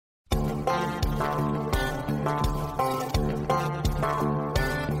Hey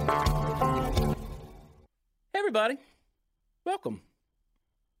everybody, welcome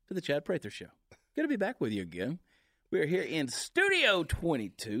to the Chad Prather Show. Good to be back with you again. We are here in Studio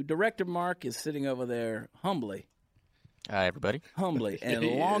 22. Director Mark is sitting over there humbly. Hi, everybody. Humbly and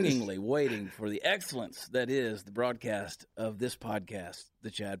longingly waiting for the excellence that is the broadcast of this podcast,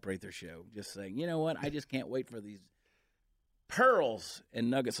 the Chad Prather Show. Just saying, you know what? I just can't wait for these pearls and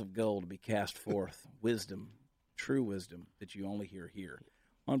nuggets of gold to be cast forth. Wisdom, true wisdom that you only hear here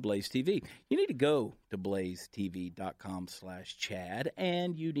on Blaze TV. You need to go to blazetv.com/Chad,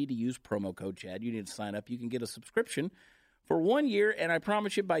 and you need to use promo code Chad. You need to sign up. You can get a subscription for 1 year, and I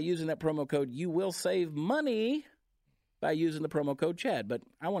promise you by using that promo code, you will save money by using the promo code Chad. But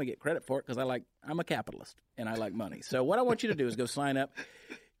I want to get credit for it because I'm a capitalist, and I like money. So what I want you to do is go sign up,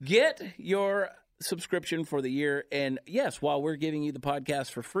 get your subscription for the year, and yes, while we're giving you the podcast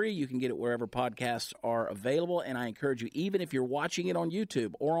for free, you can get it wherever podcasts are available, and I encourage you, even if you're watching it on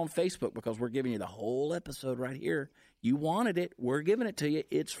YouTube or on Facebook, because we're giving you the whole episode right here. You wanted it, we're giving it to you,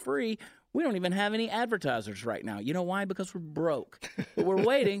 it's free. We don't even have any advertisers right now. You know why? Because we're broke. But we're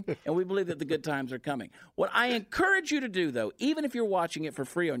waiting, and we believe that the good times are coming. What I encourage you to do, though, even if you're watching it for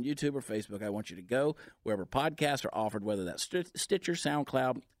free on YouTube or Facebook, I want you to go wherever podcasts are offered, whether that's Stitcher,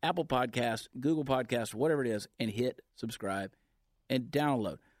 SoundCloud, Apple Podcasts, Google Podcasts, whatever it is, and hit subscribe and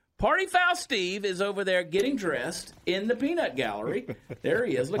download. Party Foul Steve is over there getting dressed in the peanut gallery. There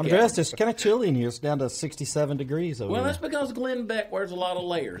he is. Look I'm at dressed. him. It's kind of chilly in here. It's down to 67 degrees over Well, here. that's because Glenn Beck wears a lot of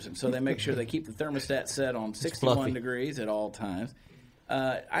layers, and so they make sure they keep the thermostat set on 61 fluffy. degrees at all times.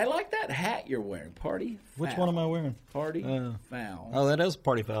 I like that hat you're wearing, Party Foul. Which one am I wearing? Party Foul. Oh, that is a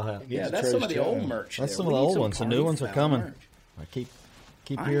Party Foul hat. Yeah, that's some of the old merch. That's there. some of We the need old some ones. The Party new ones are Foul coming. merch. I keep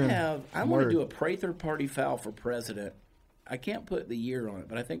hearing. I want to word. do a Prather Party Foul for president. I can't put the year on it,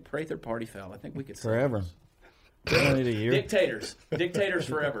 but I think Prather Party Foul. I think we could say Forever. We don't need a year. Dictators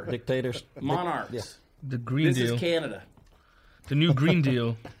forever. Dictators. Monarchs. Yeah. The Green This Deal. is Canada. The new Green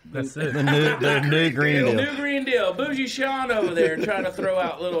Deal. That's it. The new Green Deal. New Green Deal. Bougie Sean over there trying to throw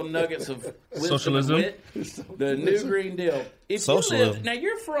out little nuggets of wisdom Socialism. and wit. The New Green Deal. If Socialism. you live, now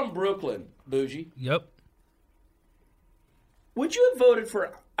you're from Brooklyn, Bougie. Yep. Would you have voted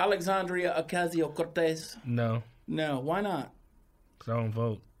for Alexandria Ocasio-Cortez? No. No. Why not? 'Cause I don't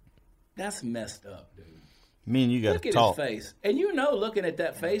vote. That's messed up, dude. Me and you got Look to at talk. his face. And you know, looking at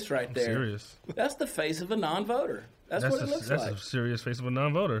that face right there, Serious. that's the face of a non-voter. That's what it looks that's like. a serious face of a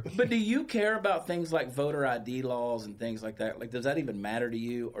non-voter. But do you care about things like voter ID laws and things like that? Like, does that even matter to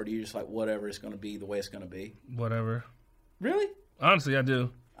you? Or do you just like, whatever, it's going to be the way it's going to be? Whatever. Really? Honestly, I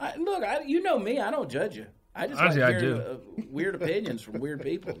do. Look, you know me. I don't judge you. I just Honestly, like I hearing weird opinions from weird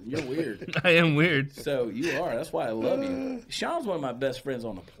people. You're weird. I am weird. So you are. That's why I love you. Sean's one of my best friends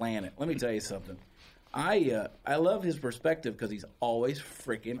on the planet. Let me tell you something. I love his perspective because he's always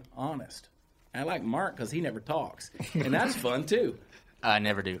freaking honest. I like Mark because he never talks, and that's fun too. I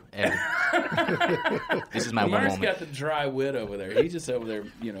never do, ever. This is my one Mark's moment. got the dry wit over there. He's just over there,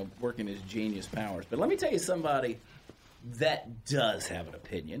 working his genius powers. But let me tell you somebody that does have an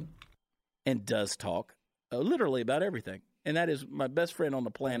opinion and does talk literally about everything, and that is my best friend on the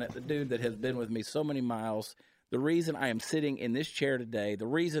planet, the dude that has been with me so many miles. The reason I am sitting in this chair today, the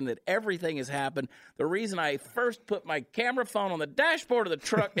reason that everything has happened, the reason I first put my camera phone on the dashboard of the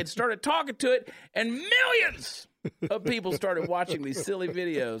truck and started talking to it, and millions of people started watching these silly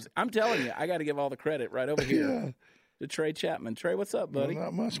videos. I'm telling you, I got to give all the credit right over here to Trey Chapman. Trey, what's up, buddy? Well,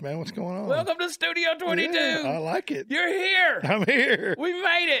 not much, man. What's going on? Welcome to Studio 22. Yeah, I like it. You're here. I'm here. We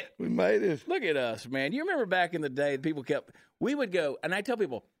made it. We made it. Look at us, man. You remember back in the day, we would go, and I tell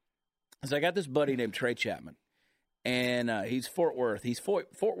people, so I got this buddy named Trey Chapman. And he's Fort Worth. He's Fort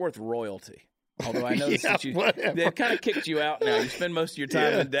Worth royalty. Although I noticed that they've kind of kicked you out now. You spend most of your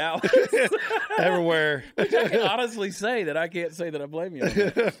time in Dallas. Everywhere. Which I can honestly say that I can't say that I blame you on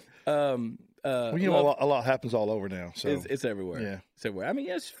that. Well, a lot happens all over now. So it's everywhere. Yeah. It's everywhere. I mean,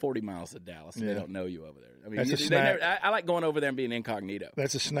 it's 40 miles to Dallas, and they don't know you over there. I mean, That's a snack. I like going over there and being incognito.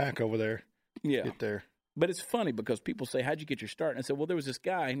 That's a snack over there. Yeah. Get there. But it's funny because people say, how'd you get your start? And I said, well, there was this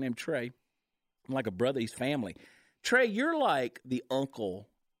guy named Trey. I'm like a brother. He's family. Trey, you're like the uncle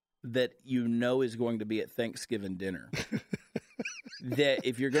that you know is going to be at Thanksgiving dinner. That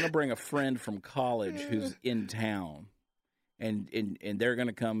if you're going to bring a friend from college who's in town and they're going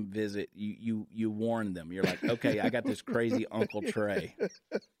to come visit, you warn them. You're like, okay, I got this crazy Uncle Trey.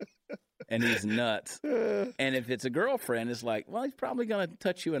 And he's nuts. And if it's a girlfriend, it's like, well, he's probably going to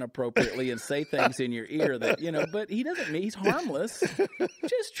touch you inappropriately and say things in your ear that, but he doesn't mean he's harmless.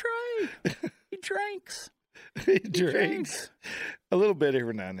 Just Trey. He drinks. He drinks a little bit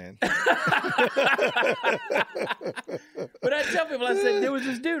every now and then. But I tell people, I said, there was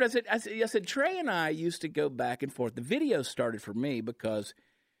this dude. I said, Trey and I used to go back and forth. The videos started for me because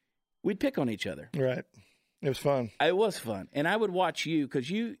we'd pick on each other. Right. It was fun. It was fun. And I would watch you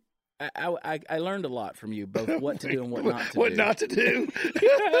because I learned a lot from you, both what to do and what not to do. What not to do.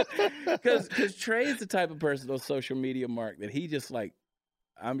 Because Trey is the type of person on social media, Mark, that he just like,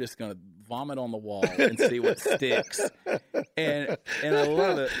 I'm just going to vomit on the wall and see what sticks. And I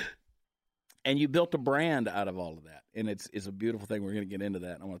love it. And you built a brand out of all of that. And it's a beautiful thing. We're going to get into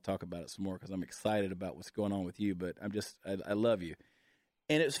that. And I want to talk about it some more because I'm excited about what's going on with you. But I love you.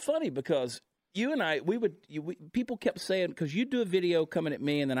 And it's funny because you and I, people kept saying, because you do a video coming at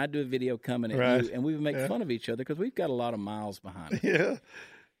me and then I do a video coming at you. And we would make fun of each other because we've got a lot of miles behind us. Yeah.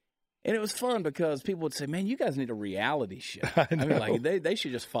 And it was fun because people would say, man, you guys need a reality show. I mean, like, they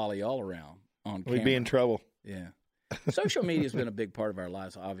should just follow y'all around on camera. We'd be in trouble. Yeah. Social media has been a big part of our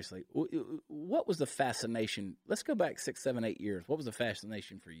lives, obviously. What was the fascination? Let's go back 6, 7, 8 years. What was the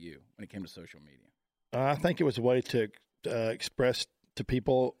fascination for you when it came to social media? I think it was a way to express to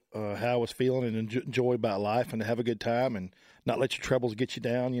people how I was feeling and enjoy about life and to have a good time and not let your troubles get you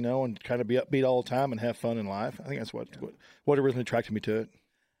down, and kind of be upbeat all the time and have fun in life. I think that's what originally attracted me to it.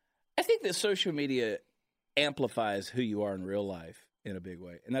 I think that social media amplifies who you are in real life in a big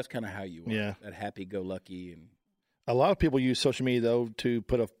way, and that's kind of how you are. Yeah, that happy-go-lucky. And a lot of people use social media though to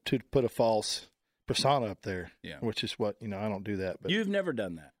put a false persona up there. Yeah, which is what I don't do that. But you've never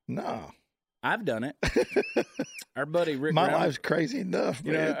done that. No, I've done it. Our buddy Rick. My Brown, life's crazy enough.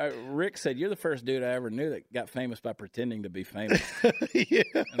 Man. Rick said you're the first dude I ever knew that got famous by pretending to be famous. Yeah,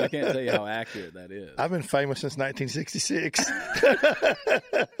 and I can't tell you how accurate that is. I've been famous since 1966.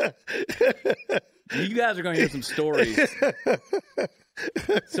 You guys are going to hear some stories.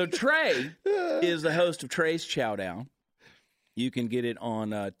 So Trey is the host of Trey's Chowdown. You can get it on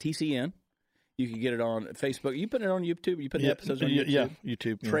TCN. You can get it on Facebook. You put it on YouTube? You put the episodes on YouTube? Yeah,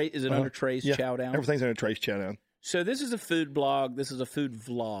 YouTube. Trey, is it under Trey's Chowdown? Everything's under Trey's Chowdown. So this is a food blog. This is a food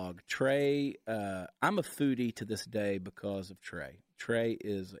vlog. Trey, I'm a foodie to this day because of Trey. Trey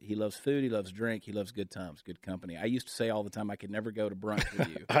he loves food, he loves drink, he loves good times, good company. I used to say all the time I could never go to brunch with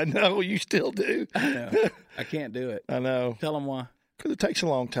you. I know, you still do. I know. I can't do it. I know. Tell them why. Because it takes a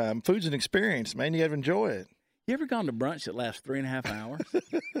long time. Food's an experience, man. You got to enjoy it. You ever gone to brunch that lasts 3.5 hours?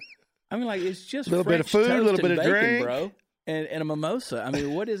 I mean, like, it's just a little French bit of food, a little bit of bacon, drink, bro, and a mimosa. I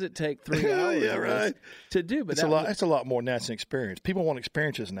mean, what does it take 3 hours to do? But it's a lot more than that's an experience. People want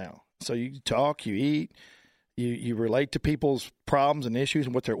experiences now. So you talk, you eat, you relate to people's problems and issues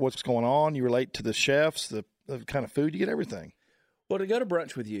and what's going on. You relate to the chefs, the kind of food. You get everything. Well, to go to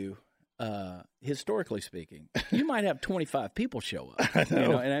brunch with you, historically speaking, you might have 25 people show up. I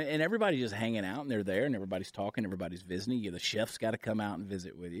know. And everybody's just hanging out, and they're there, and everybody's talking, everybody's visiting. The chef's got to come out and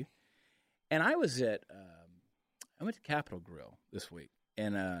visit with you. And I was I went to Capitol Grill this week,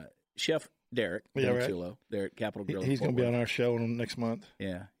 and Chef Derek Chulo, there at Capitol Grill. He's going to be on our show next month.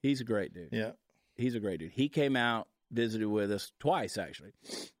 Yeah, he's a great dude. Yeah. He's a great dude. He came out, visited with us twice, actually.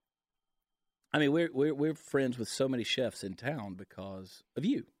 I mean, we're friends with so many chefs in town because of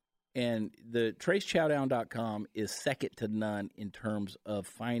you. And the Trey'sChowdown.com is second to none in terms of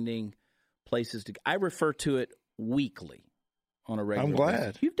finding places to. I refer to it weekly on a regular basis. I'm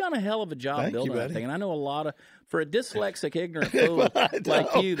glad. You've done a hell of a job building that thing. And I know a lot of, for a dyslexic, ignorant fool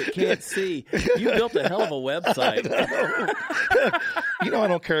like you that can't see, you built a hell of a website. I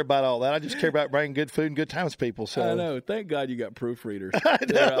don't care about all that. I just care about bringing good food and good times to people. So I know. Thank God you got proofreaders. I know.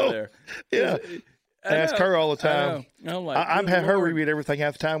 They're out there. Yeah. I ask her all the time. I'm had her reread everything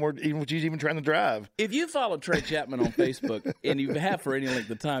half the time, when she's even trying to drive. If you follow Trey Chapman on Facebook, and you have for any length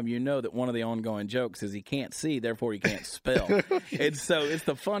of time, you know that one of the ongoing jokes is he can't see, therefore he can't spell. And so it's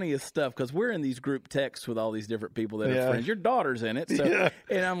the funniest stuff because we're in these group texts with all these different people that are friends. Your daughter's in it. So,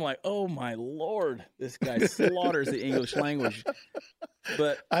 and I'm like, oh, my Lord, this guy slaughters the English language.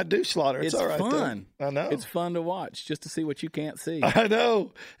 But I do slaughter. It's all right. Fun. Though. I know. It's fun to watch just to see what you can't see. I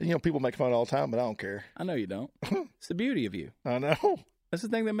know. And, people make fun all the time, but I don't care. I know you don't. It's the beauty of you. I know. That's the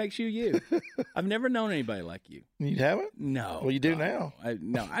thing that makes you you. I've never known anybody like you. You haven't? No. Well, you do now.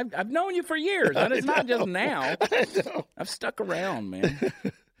 I've known you for years. And it's not just now. I know. I've stuck around, man.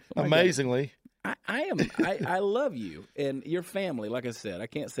 Amazingly. I love you and your family. Like I said, I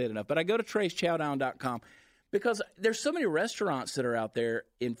can't say it enough. But I go to Trey'sChowdown.com because there's so many restaurants that are out there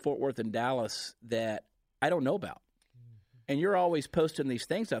in Fort Worth and Dallas that I don't know about. And you're always posting these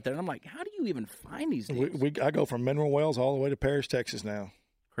things out there. And I'm like, how do you even find these things? I go from Mineral Wells all the way to Paris, Texas now.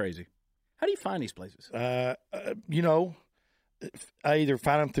 Crazy. How do you find these places? I either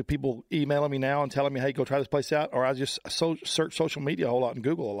find them through people emailing me now and telling me, "Hey, go try this place out," or I just search social media a whole lot and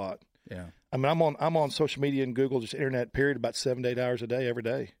Google a lot. Yeah. I mean, I'm on social media and Google, just internet period, about 7 to 8 hours a day every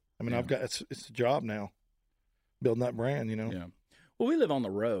day. I mean, it's a job now, building that brand. Yeah. Well, we live on the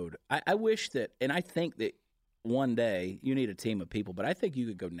road. I wish that, and I think that one day you need a team of people, but I think you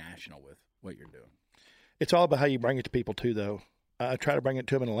could go national with what you're doing. It's all about how you bring it to people too, though. I try to bring it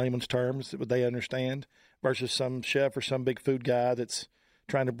to them in layman's terms that they understand, versus some chef or some big food guy that's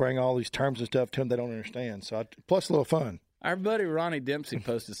trying to bring all these terms and stuff to them they don't understand. So plus a little fun. Our buddy Ronnie Dempsey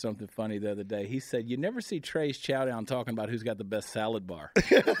posted something funny the other day. He said, "You never see Trey's chow down talking about who's got the best salad bar."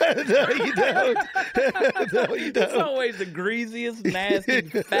 No, you don't. No, you don't. It's always the greasiest, nasty,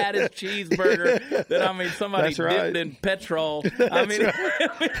 fattest cheeseburger that somebody That's right. dipped in petrol.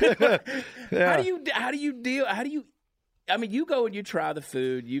 Yeah. How do you deal? You go and you try the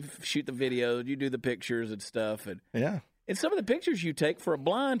food, you shoot the videos, you do the pictures and stuff, and some of the pictures you take for a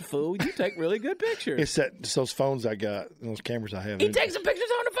blind fool, you take really good pictures. It's those phones I got, those cameras I have. He takes some pictures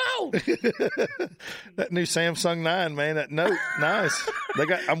on the phone. That new Samsung 9, man, that Note, nice.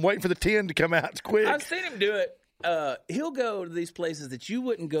 I'm waiting for the 10 to come out. It's quick. I've seen him do it. He'll go to these places that you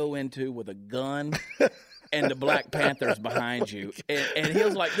wouldn't go into with a gun and the Black Panthers behind you. And he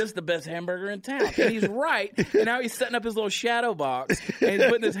was like, "This is the best hamburger in town." And he's right. And now he's setting up his little shadow box, and he's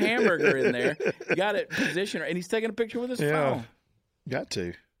putting his hamburger in there. Got it positioned, and he's taking a picture with his phone. Got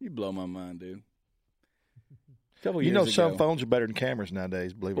to. You blow my mind, dude. A couple years ago, some phones are better than cameras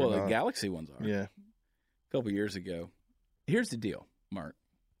nowadays, believe it or the not. Galaxy ones are. Yeah. A couple years ago. Here's the deal, Mark.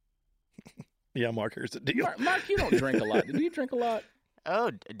 Yeah, Mark, here's the deal. Mark, you don't drink a lot. Do you drink a lot?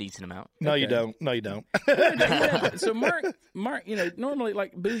 Oh, a decent amount. No, you don't. No, you don't. So Mark, normally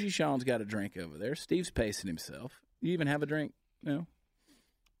like Bougie Sean's got a drink over there. Steve's pacing himself. You even have a drink? No.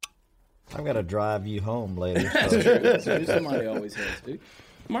 I've got to drive you home later. That's true. So somebody always has to.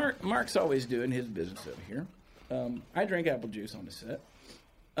 Mark's always doing his business over here. I drink apple juice on the set.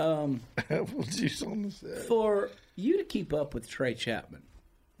 Apple juice on the set. For you to keep up with Trey Chapman,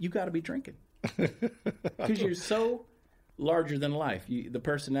 you got to be drinking because you're so larger than life. The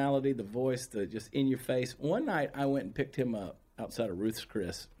personality, the voice, the just in your face. One night I went and picked him up outside of Ruth's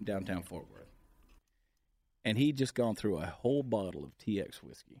Chris, downtown Fort Worth. And he'd just gone through a whole bottle of TX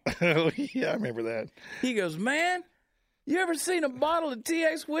whiskey. Oh, yeah, I remember that. He goes, "Man, you ever seen a bottle of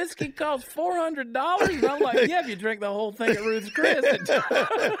TX whiskey cost $400? And I'm like, "Yeah, if you drink the whole thing at Ruth's Chris,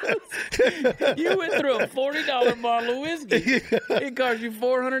 you went through a $40 bottle of whiskey. It cost you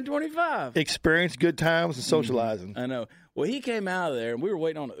 $425. Experience, good times, and socializing. I know. Well, he came out of there, and we were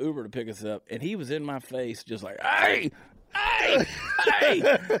waiting on the Uber to pick us up, and he was in my face just like, "Hey,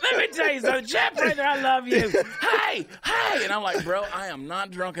 let me tell you something. Chap Fraser, I love you. Hey. And I'm like, "Bro, I am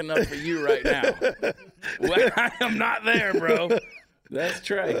not drunk enough for you right now. Well, I am not there, bro." That's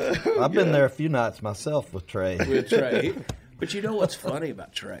Trey. I've been there a few nights myself with Trey. But you know what's funny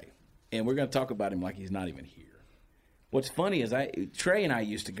about Trey? And we're going to talk about him like he's not even here. What's funny is Trey and I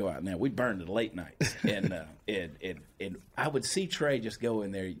used to go out now. We burned the late nights. And I would see Trey just go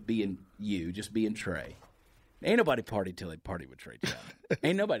in there being Trey. Ain't nobody partied till they partied with Trey Chapman.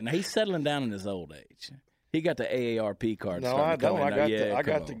 Ain't nobody. Now, he's settling down in his old age. He got the AARP card. No, I don't. I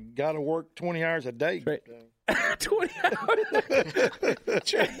got to work 20 hours a day. Trey, 20 hours.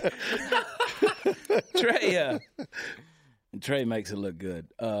 Trey makes it look good.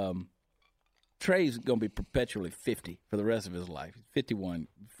 Trey's going to be perpetually 50 for the rest of his life. 51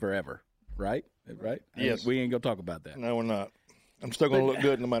 forever, right? Right? Yes. We ain't going to talk about that. No, we're not. I'm still going to look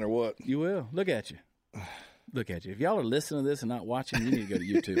good no matter what. You will. Look at you. Look at you. If y'all are listening to this and not watching, you need to go to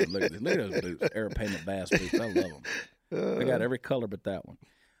YouTube and look at this. Look at those boots. Air payment bass boots. I love them. I got every color but that one.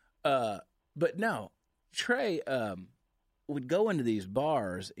 But no, Trey would go into these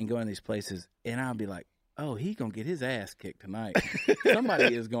bars and go in these places, and I'd be like, "Oh, he's going to get his ass kicked tonight.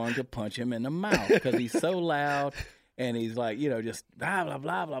 Somebody is going to punch him in the mouth because he's so loud, and he's like, just blah, blah,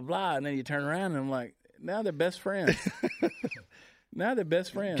 blah, blah, blah." And then you turn around, and I'm like, now they're best friends. Got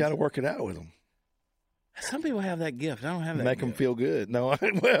to work it out with them. Some people have that gift. I don't have that Make them feel good. No,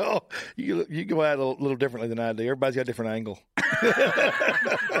 well, you go at it a little differently than I do. Everybody's got a different angle.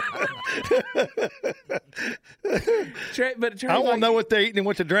 Trey, I want to know what they're eating and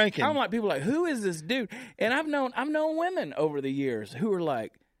what they're drinking. I'm like, people are like, "Who is this dude?" And I've known women over the years who are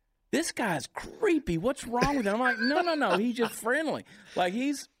like, "This guy's creepy. What's wrong with him?" I'm like, no. He's just friendly. Like,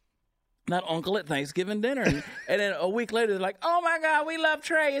 he's not uncle at Thanksgiving dinner. And then a week later, they're like, "Oh, my God, we love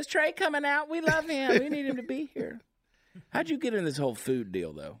Trey. Is Trey coming out? We love him. We need him to be here." How'd you get in this whole food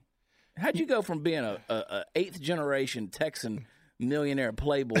deal, though? How'd you go from being a eighth-generation Texan millionaire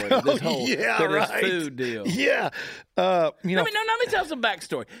playboy. This whole this food deal. Yeah. Let me tell some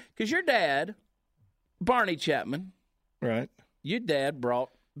backstory. Because your dad, Barney Chapman, right. Your dad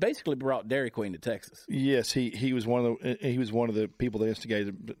basically brought Dairy Queen to Texas. Yes, he was one of the people that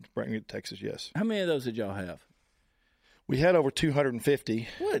instigated to bring it to Texas. Yes. How many of those did y'all have? We had over 250.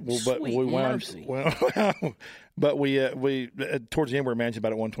 What sweet mercy! But we towards the end we were managing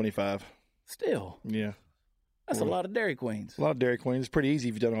about at 125. Still, yeah, that's a lot of Dairy Queens. A lot of Dairy Queens. It's pretty easy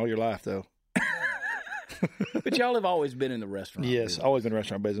if you've done it all your life, though. But y'all have always been in the restaurant. Yes, business. Always been in the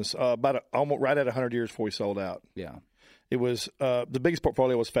restaurant business. Almost right at 100 years before we sold out. Yeah. It was the biggest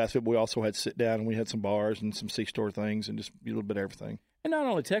portfolio was fast food, but we also had sit down and we had some bars and some C-store things and just a little bit of everything. And not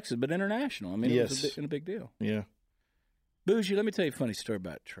only Texas, but international. I mean, it was a big deal. Yeah. Bougie, let me tell you a funny story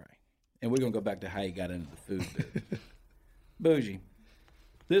about Trey. And we're going to go back to how you got into the food business. Bougie,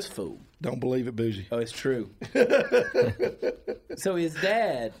 this fool. Don't believe it, Bougie. Oh, it's true. So his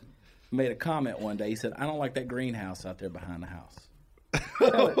dad made a comment one day. He said, I don't like that greenhouse out there behind the house.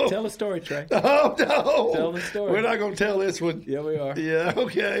 Tell the story, Trey. Oh, no. Tell the story. We're not going to tell this one. Yeah, we are. Yeah,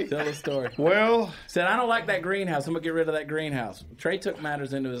 okay. Tell the story. Well. Said, I don't like that greenhouse. I'm going to get rid of that greenhouse. Trey took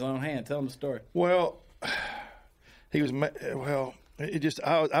matters into his own hand. Tell him the story. Well, he was, it just,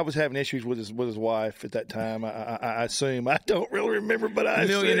 I was having issues with his wife at that time. I assume. I don't really remember, but I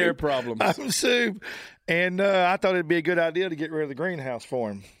assume. Millionaire problems. I assume. And I thought it'd be a good idea to get rid of the greenhouse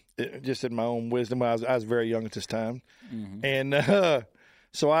for him. Just in my own wisdom. I was very young at this time. Mm-hmm. And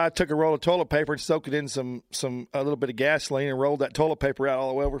so I took a roll of toilet paper and soaked it in a little bit of gasoline and rolled that toilet paper out all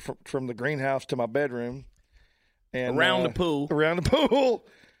the way over from the greenhouse to my bedroom. And around the pool. Around the pool.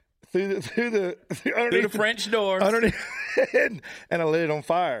 Through the French door. Underneath, and I lit it on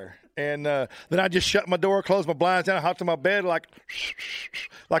fire. And then I just shut my door, closed my blinds down, hopped to my bed like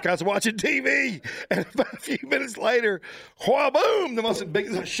I was watching TV. And about a few minutes later, wha boom! The most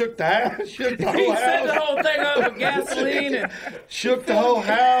big shook the house, shook the whole house. He set the whole thing up with gasoline and shook the whole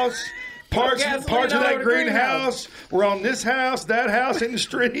house. Parts of that greenhouse were on this house, that house in the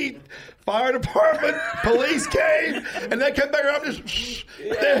street. Fire department, police came, and they came back around just,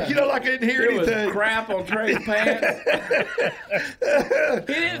 like I didn't hear anything. Was crap on Trey's pants.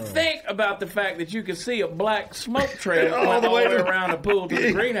 He didn't think about the fact that you could see a black smoke trail all the way around the pool to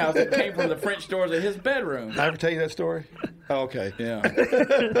the greenhouse that came from the French doors of his bedroom. Did I ever tell you that story? Oh, okay. Yeah.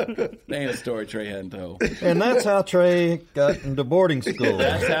 Ain't a story Trey hadn't told. And that's how Trey got into boarding school.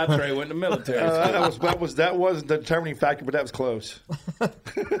 That's how Trey went to military school. That wasn't the determining factor, but that was close.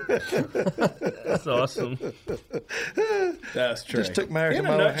 That's awesome. That's Trey. Just took matters in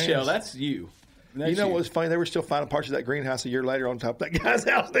my a own nutshell. hands. That's you. You know what was funny? They were still finding parts of that greenhouse a year later on top of that guy's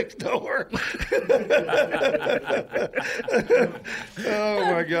house next door.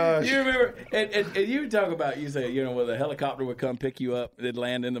 Oh, my gosh. You remember, and you talk about, you say, where the helicopter would come pick you up, it'd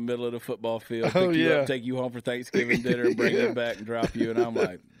land in the middle of the football field, pick you up, take you home for Thanksgiving dinner, and bring you back and drop you. And I'm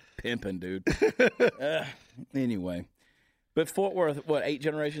like, pimping, dude. Anyway. But Fort Worth, what, 8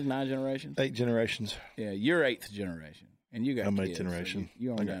 generations, 9 generations? 8 generations. Yeah, you're 8th generation. And you got I'm kids. 8th generation. So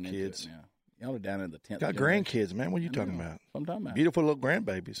you I got kids. Now. Y'all are down in the 10th. Got grandkids, man. What are you talking about? I'm talking about. Beautiful little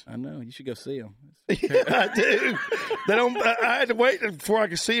grandbabies. I know. You should go see them. Yeah, I do. They don't. I had to wait before I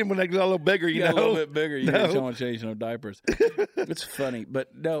could see them when they got a little bigger. You know, a little bit bigger. You don't want to change no diapers. It's funny,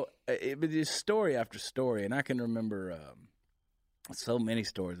 but no, it's story after story, and I can remember so many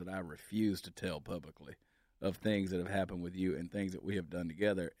stories that I refuse to tell publicly of things that have happened with you and things that we have done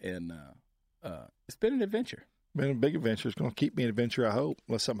together, and it's been an adventure. Been a big adventure. It's going to keep me an adventure, I hope,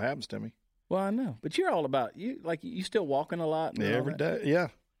 unless something happens to me. Well, I know, but you're all about you. Like you still walking a lot. And every day, yeah.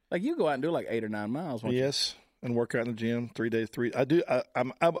 Like you go out and do like 8 or 9 miles. Yes, and work out in the gym 3 days. I do.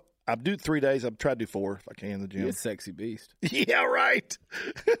 I do 3 days. I've tried to do 4 if I can in the gym. You're a sexy beast. Yeah, right.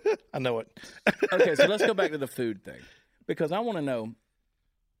 I know it. Okay, so let's go back to the food thing because I want to know.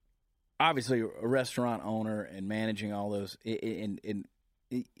 Obviously, a restaurant owner and managing all those, it's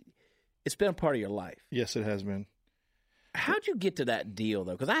been a part of your life. Yes, it has been. How'd you get to that deal,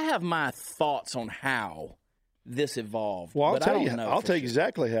 though? Because I have my thoughts on how this evolved. Well, I'll tell you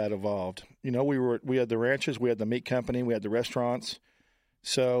exactly how it evolved. We had the ranches, we had the meat company, we had the restaurants.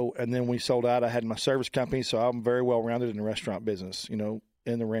 So, and then we sold out. I had my service company, so I'm very well rounded in the restaurant business. In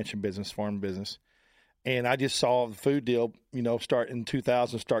the ranching business, farm business. And I just saw the food deal, start in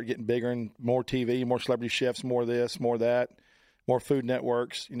 2000, start getting bigger and more TV, more celebrity chefs, more this, more that, more food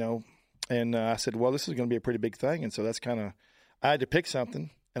networks, And I said, well, this is going to be a pretty big thing. And so that's I had to pick something,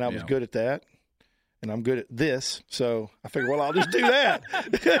 and I was good at that. and I'm good at this. So I figured, well, I'll just do that.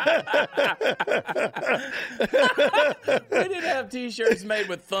 They didn't have T-shirts made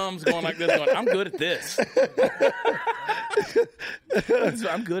with thumbs going like this. Going, I'm good at this.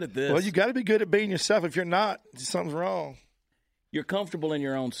 I'm good at this. Well, you got to be good at being yourself. If you're not, something's wrong. You're comfortable in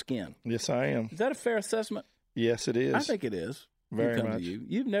your own skin. Yes, I am. Is that a fair assessment? Yes, it is. I think it is. Very much.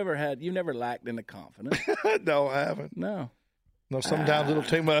 You've never lacked in the confidence. No, I haven't. No, Sometimes a little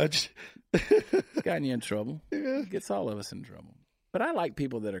too much. it's gotten you in trouble. Yeah. It gets all of us in trouble. But I like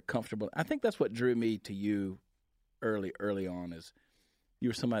people that are comfortable. I think that's what drew me to you early on is you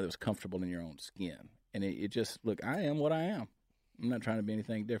were somebody that was comfortable in your own skin. And it just, look, I am what I am. I'm not trying to be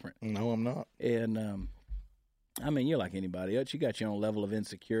anything different. No, I'm not. And, I mean, you're like anybody else. You got your own level of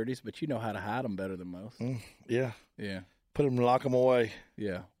insecurities, but you know how to hide them better than most. Yeah. Yeah. Put them, lock them away.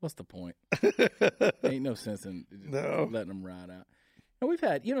 Yeah. What's the point? Ain't no sense in letting them ride out. And we've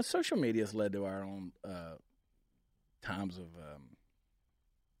had, social media has led to our own times of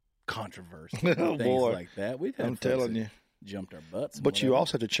controversy, Oh, things boy. like that. We've had I'm folks telling that you. jumped our butts. and But you whatever.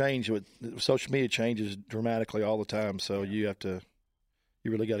 also have to change. Social media changes dramatically all the time, so you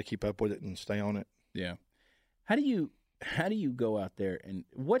really got to keep up with it and stay on it. Yeah. How do you go out there and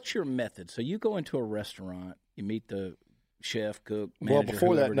what's your method? So you go into a restaurant, you meet the chef, cook, manager, Well,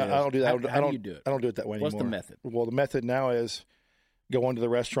 before that, whoever no, it is. I don't do that. How do you do it? I don't do it that way What's anymore. the method? Well, the method now is go into the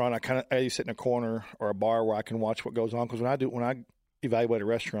restaurant. I sit in a corner or a bar where I can watch what goes on. Because when I evaluate a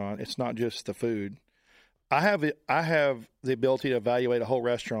restaurant, it's not just the food. I have the ability to evaluate a whole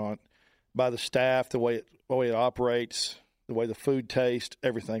restaurant by the staff, the way it operates, the way the food tastes,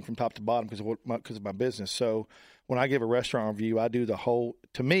 everything from top to bottom because of my business. So when I give a restaurant review, I do the whole.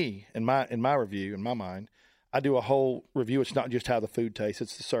 To me, in my review, in my mind, I do a whole review. It's not just how the food tastes;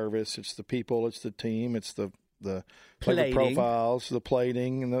 it's the service, it's the people, it's the team, it's the flavor Plating. profiles, the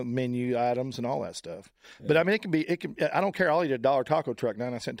plating, and the menu items, and all that stuff. Yeah. But I mean, it can. I don't care. I'll eat a $1 taco truck,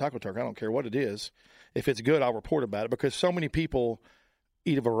 99-cent taco truck. I don't care what it is. If it's good, I'll report about it because so many people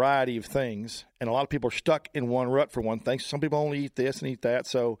eat a variety of things, and a lot of people are stuck in one rut for one thing. So some people only eat this and eat that.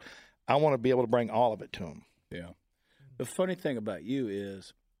 So I want to be able to bring all of it to them. Yeah. The funny thing about you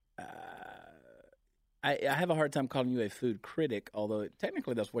is I have a hard time calling you a food critic, although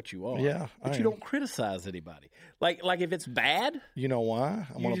technically that's what you are. Yeah, but you don't criticize anybody. Like if it's bad. You know why?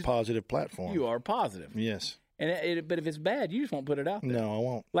 I'm on a positive platform. You are positive. Yes. But if it's bad, you just won't put it out there. No, I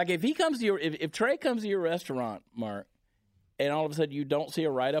won't. Like if he comes to if Trey comes to your restaurant, Mark, and all of a sudden you don't see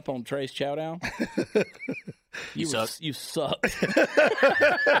a write up on Trey's chow down, you suck.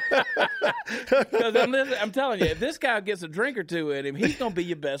 Because I'm telling you, if this guy gets a drink or two in him, he's gonna be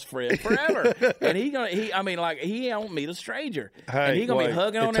your best friend forever. And he don't meet a stranger. Hey, and he's gonna be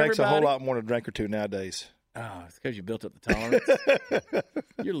hugging on everybody. It takes a whole lot more than a drink or two nowadays. Oh, it's because you built up the tolerance.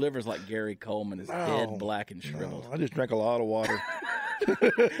 Your liver's like Gary Coleman. It's dead, black, and shriveled. No, I just drank a lot of water.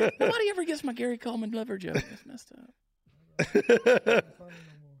 Nobody ever gets my Gary Coleman liver joke. That's messed up.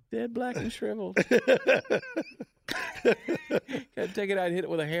 Dead, black, and shriveled. Gotta take it out, hit it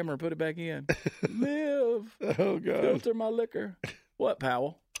with a hammer, and put it back in. Live. Oh, God. Filter my liquor. What,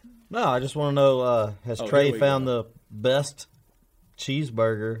 Powell? No, I just want to know, has Trey found the best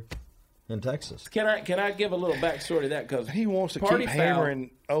cheeseburger in Texas? Can I give a little backstory to that? Because he wants to keep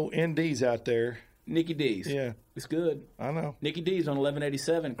hammering NDs out there. Nicky D's. Yeah. It's good. I know. Nicky D's on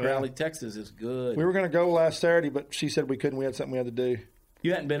 1187, Crowley, Texas is good. We were going to go last Saturday, but she said we couldn't. We had something we had to do.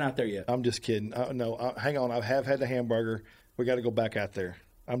 You hadn't been out there yet. I'm just kidding. No, hang on. I have had the hamburger. We got to go back out there.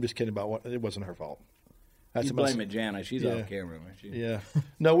 I'm just kidding about what. It wasn't her fault. You blame it, Jana. She's off camera. Yeah.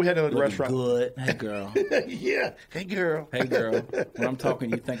 No, we had to go to the restaurant. Good. Hey, girl. Yeah. Hey, girl. Hey, girl. When I'm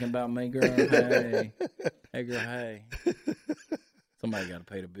talking, you thinking about me, girl? Hey. Hey, girl. Hey. Somebody got to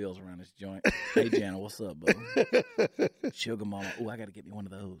pay the bills around this joint. Hey, Jana, what's up, bud? Sugar mama. Oh, I got to get me one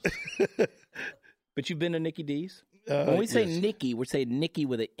of those. But you've been to Nicky D's? When we say Nicky, we're saying Nicky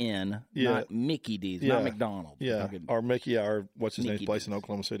with an N, not Mickey D's, not McDonald's. Yeah, or Mickey, or what's his name's place in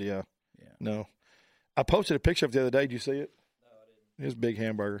Oklahoma City, yeah. No. I posted a picture of it the other day. Did you see it? No, I didn't. It was a big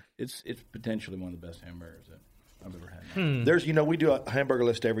hamburger. It's potentially one of the best hamburgers that I've ever had. There's, we do a hamburger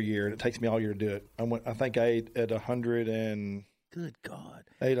list every year, and it takes me all year to do it. I think I ate at 100 and... Good God.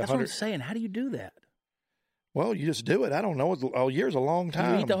 That's what I'm saying. How do you do that? Well, you just do it. I don't know. A year's a long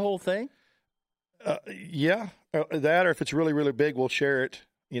time. Do you eat the whole thing? Yeah. That, or if it's really, really big, we'll share it.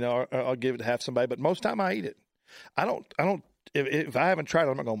 I'll give it to half somebody. But most time I eat it. I don't. If I haven't tried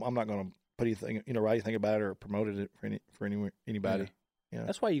it, I'm not going to put anything, write anything about it or promote it for anybody. Yeah.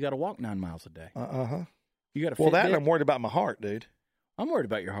 That's why you got to walk 9 miles a day. You got to. Well, I'm worried about my heart, dude. I'm worried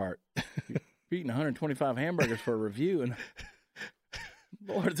about your heart. You're eating 125 hamburgers for a review, and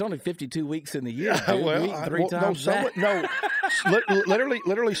Lord, it's only 52 weeks in the year. Yeah, Dude. well, We eat three times no,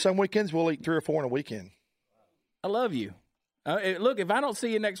 literally, some weekends we'll eat 3 or 4 in a weekend. I love you. Look, if I don't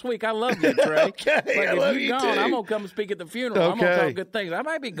see you next week, I love you, Trey. Okay, like, I if love you're you gone, too. I'm gonna come speak at the funeral. I'm gonna Okay. talk good things. I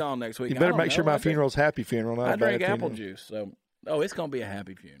might be gone next week. You better I make don't sure know. my funeral's a happy funeral, not I a bad drink apple funeral. juice, so it's gonna be a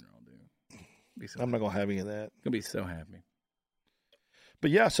happy funeral, dude. I'm not gonna have any of that. Gonna be so happy. But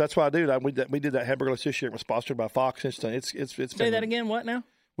yeah, so that's why I do. We did that hamburger list this year. It was sponsored by Fox. It's Say that again. What now?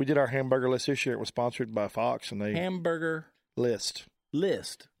 We did our hamburger list this year. It was sponsored by Fox, and they Hamburger list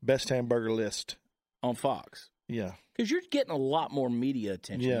best hamburger list on Fox. Yeah, Because you're getting a lot more media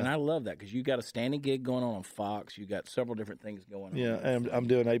attention, Yeah. and I love that because you got a standing gig going on Fox. You got several different things going on. yeah. And I'm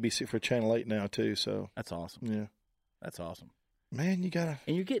doing ABC for Channel 8 now too. So That's awesome. yeah, That's awesome. man, you gotta.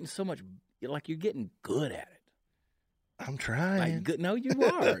 And you're getting so much, like you're getting good at it. I'm trying. Like good, no, you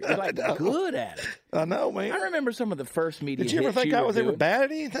are. You're like good at it. I know, man. I remember some of the first media. Did you ever hits think I were was ever doing. bad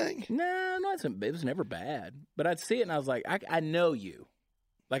at anything? No, it was never bad. But I'd see it and I was like, I know you.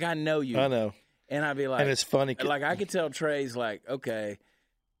 Like I know you. I know, And I'd be like, and it's funny. like I could tell Trey's like, okay,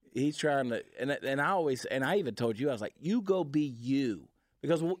 he's trying to, and I even told you, I was like, you go be you,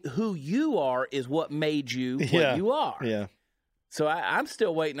 because who you are is what made you what Yeah. you are. Yeah. So I'm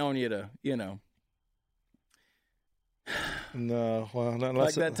still waiting on you to, No, well, not like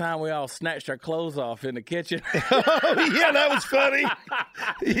unless that time we all snatched our clothes off in the kitchen. Oh, yeah, that was funny.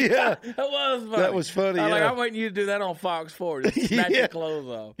 Yeah, That was funny. that was funny. I'm Yeah, I'm waiting you to do that on Fox 4. Just snatch Yeah. your clothes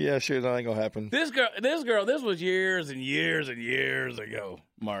off. yeah, sure, that ain't gonna happen. This girl, this was years and years and years ago,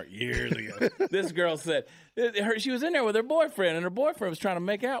 Mark, years ago. This girl said, she was in there with her boyfriend, and her boyfriend was trying to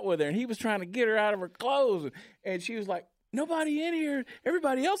make out with her, and he was trying to get her out of her clothes. And she was like, nobody in here,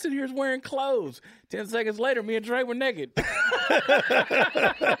 everybody else in here is wearing clothes. 10 seconds later, me and Trey were naked. I'm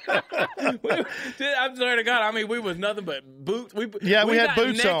sorry to God, I mean, we was nothing but boots. We had got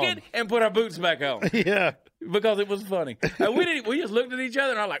boots naked on. and put our boots back on. Yeah, Because it was funny. And we just looked at each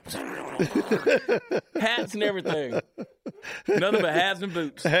other and I was like, hats and everything. Nothing but hats and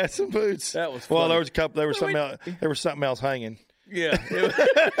boots. had some boots. That was Well, funny. there was a couple. There was something else. There was something else hanging. Yeah. We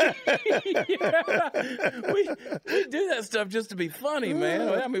do that stuff just to be funny, man.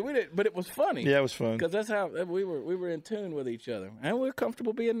 I mean, we didn't, but it was funny. Yeah, it was fun. Because that's how we were in tune with each other. And we were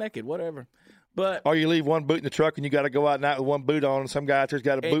comfortable being naked, whatever. But Or you leave one boot in the truck and you got to go out at night with one boot on, and some guy out there's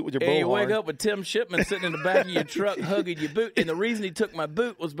got a boot with your and you wake bullhorn. up with Tim Shipman sitting in the back of your truck hugging your boot. And the reason he took my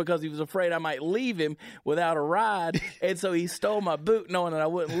boot was because he was afraid I might leave him without a ride. And so he stole my boot knowing that I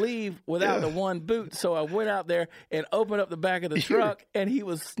wouldn't leave without the one boot. So I went out there and opened up the back of the truck, and he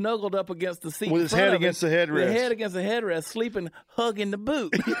was snuggled up against the seat With in his front head of against him, the headrest. The head against the headrest, sleeping, hugging the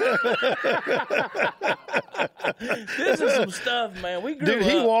boot. This is some stuff, man. We grew Dude,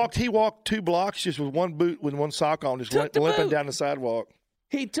 up. he walked 2 blocks just with one boot with one sock on, just Took the limping boot. down the sidewalk.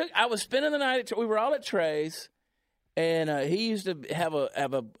 I was spending the night. We were all at Trey's, and he used to have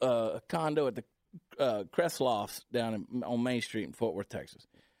a condo at the Cresslofts down on Main Street in Fort Worth, Texas.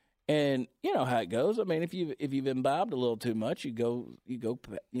 And you know how it goes. I mean, if you've imbibed a little too much, you go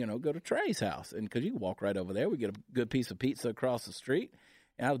to Trey's house, and because you can walk right over there, we get a good piece of pizza across the street.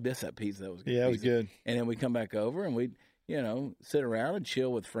 And I miss that pizza. That was good. Yeah, it was pizza. good. And then we come back over and we sit around and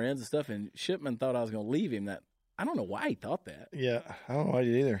chill with friends and stuff. And Shipman thought I was going to leave him. That I don't know why he thought that. Yeah, I don't know why I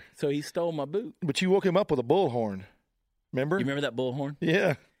did either. So he stole my boot. But you woke him up with a bullhorn. Remember? You remember that bullhorn?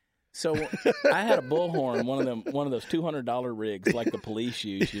 Yeah. So I had a bullhorn, one of those $200 rigs like the police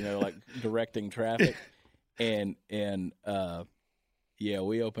use, like directing traffic. And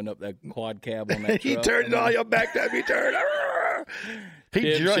we opened up that quad cab on that truck. He turned it on, you backed up, he turned. He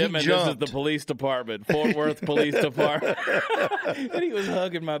Tim Shipman, this is jumped. the police department, Fort Worth Police Department. And he was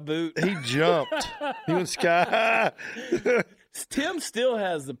hugging my boot. He jumped. He was sky. Tim still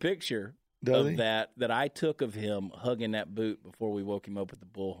has the picture Does he? of that I took of him hugging that boot before we woke him up with the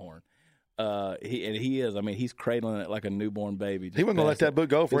bullhorn. He's cradling it like a newborn baby. He wasn't going to let that boot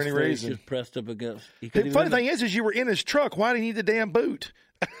go for any reason. Just pressed up against. The funny thing is you were in his truck. Why did he need the damn boot?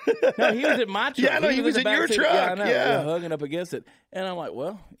 No, he was in my truck. Yeah, I know, he was in your truck. Yeah, I know. Yeah. We were hugging up against it, and I'm like,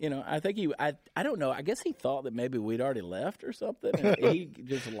 well, I think I don't know. I guess he thought that maybe we'd already left or something, and he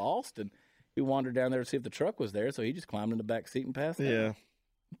just lost, and he wandered down there to see if the truck was there, so he just climbed in the back seat and passed out. Yeah.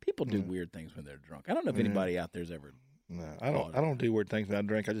 People do weird things when they're drunk. I don't know if anybody out there's ever. No, I don't do weird things when I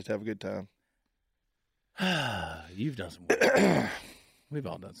drink. I just have a good time. You've done some weird things. We've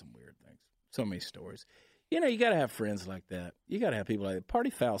all done some weird things. So many stories. You got to have friends like that. You got to have people like that. Party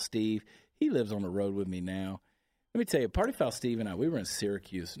Foul Steve, he lives on the road with me now. Let me tell you, Party Foul Steve and I, we were in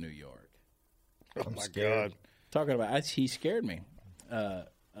Syracuse, New York. Oh, my God. Talking about, he scared me.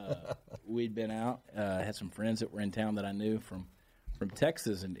 We'd been out, had some friends that were in town that I knew from from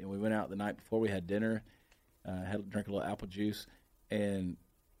Texas, and we went out the night before. We had dinner, drank a little apple juice, and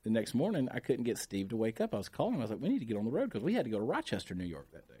the next morning I couldn't get Steve to wake up. I was calling him. I was like, we need to get on the road because we had to go to Rochester, New York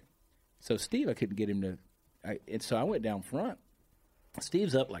that day. So Steve, I couldn't get him to and so I went down front.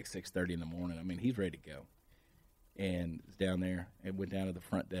 Steve's up like 6:30 in the morning. I mean, he's ready to go. And was down there and went down to the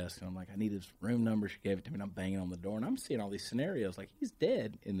front desk. And I'm like, I need his room number. She gave it to me, and I'm banging on the door. And I'm seeing all these scenarios. Like, he's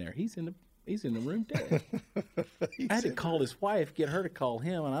dead in there. He's in the room dead. I had to call his wife, get her to call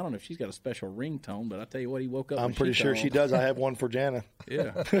him. And I don't know if she's got a special ringtone, but I tell you what, he woke up. I'm pretty sure she does. I have one for Jana.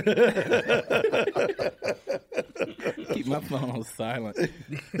 Yeah. Keep my phone on silent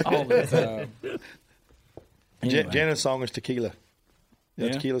all the time. Anyway. Jana's song is Tequila.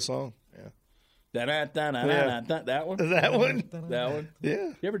 Yeah. Tequila song. Yeah. That one? That one? That one?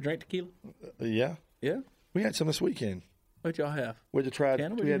 Yeah. You ever drink tequila? Yeah. Yeah. We had some this weekend. What'd y'all have? We had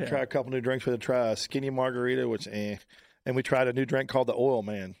to try a couple new drinks. We had to try a skinny margarita, which and we tried a new drink called the Oil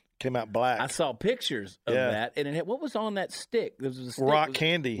Man. Came out black. I saw pictures of that, and what was on that stick? There was a stick. Rock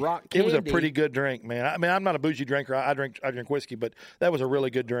candy. It was a pretty good drink, man. I mean, I'm not a bougie drinker. I drink whiskey, but that was a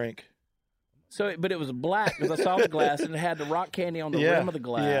really good drink. So, but it was black because I saw the glass and it had the rock candy on the rim of the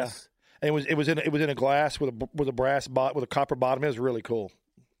glass. Yeah, and it was in a glass with a copper bottom. It was really cool.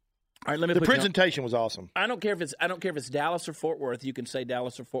 All right, let me. The presentation was awesome. I don't care if it's Dallas or Fort Worth. You can say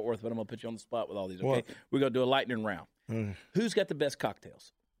Dallas or Fort Worth, but I'm gonna put you on the spot with all these. Okay, Well, we're gonna do a lightning round. Who's got the best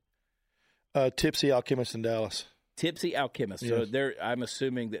cocktails? Tipsy Alchemist in Dallas. Tipsy Alchemist. Yes. So I'm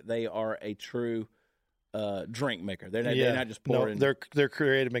assuming that they are a true drink maker. They're not just pouring. No, they're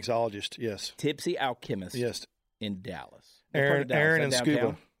creative mixologists. Yes. Tipsy Alchemist. Yes. In Dallas. What part of Dallas? Aaron and Downtown?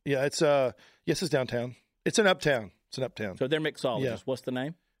 Scuba. Yeah, it's downtown. It's an uptown. So they're mixologists. Yeah. What's the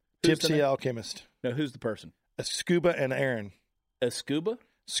name? Who's Tipsy the name? Alchemist. No, who's the person? Scuba and Aaron. Scuba?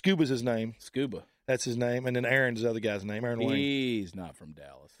 Scuba's his name. Scuba. That's his name, and then Aaron's the other guy's name. Aaron Wayne. He's not from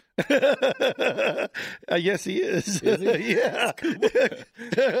Dallas. Yes, he is. Is he? Yeah.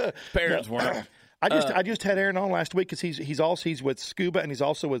 Parents weren't. I just had Aaron on last week because he's with Scuba and he's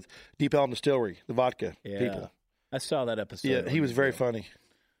also with Deep Elm Distillery, the vodka people. I saw that episode. Yeah, he was very funny.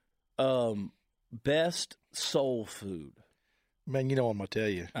 Best soul food. Man, you know what I'm gonna tell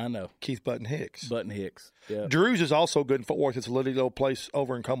you. I know. Keith Button Hicks. Button Hicks. Yeah. Drew's is also good in Fort Worth. It's a little old place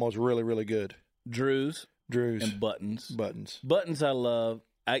over in Como. Is really, really good. Drew's and Buttons. Buttons I love.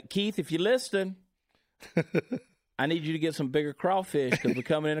 Keith, if you're listening, I need you to get some bigger crawfish because we're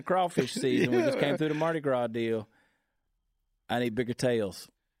coming into crawfish season. We just came through the Mardi Gras deal. I need bigger tails.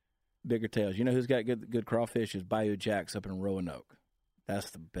 Bigger tails. You know who's got good crawfish is Bayou Jack's up in Roanoke.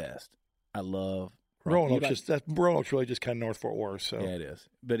 That's the best. I love Roanoke's. Roanoke's really just kind of North Fort Worth. So yeah, it is.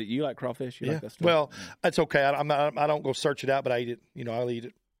 But you like crawfish? You like that stuff? Well, that's okay. I don't go search it out, but I eat it. You know, I'll eat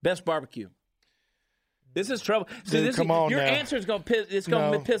it. Best barbecue. This is trouble. Dude, come on your now. answer is going to piss. It's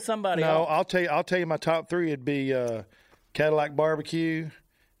going to piss somebody No, off. I'll tell you. My top three would be Cadillac Barbecue,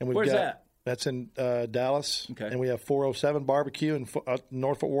 and Where's that? That's in Dallas. Okay. And we have 407 Barbecue in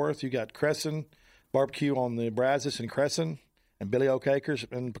North Fort Worth. You got Crescent Barbecue on the Brazos and Crescent, and Billy Oak Acres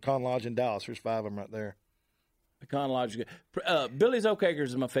and Pecan Lodge in Dallas. There's 5 of them right there. Pecan Lodge is good. Billy's Oak Acres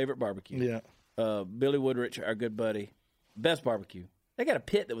is my favorite barbecue. Yeah. Billy Woodrich, our good buddy, best barbecue. They got a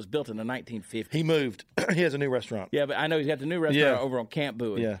pit that was built in the 1950s. He moved. He has a new restaurant. Yeah, but I know he's got the new restaurant over on Camp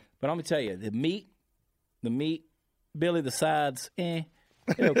Bowie. Yeah. But I'm going to tell you, the meat, Billy, the sides, they're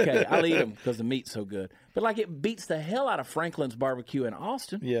okay. I'll eat them because the meat's so good. But, like, it beats the hell out of Franklin's Barbecue in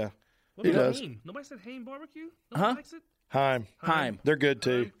Austin. Yeah. What He about does. Haim? Nobody said Haim Barbecue? Nobody likes it? Heim. They're good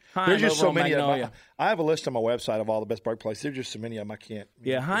too. Heim There's just over so on many of them. Magnolia. I have a list on my website of all the best barbecue places. There's just so many of them I can't.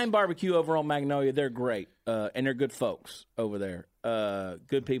 Yeah, Heim Barbecue over on Magnolia, they're great. And they're good folks over there.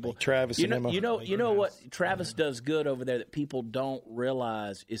 Good people. Travis and Emma. You know what Travis does good over there that people don't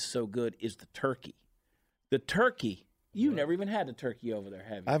realize is so good is the turkey. The turkey. You've never even had the turkey over there,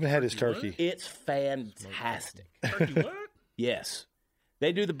 have you? I haven't had his turkey. It's fantastic. Turkey what? Yes.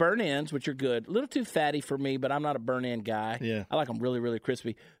 They do the burn-ins, which are good. A little too fatty for me, but I'm not a burn-in guy. Yeah. I like them really, really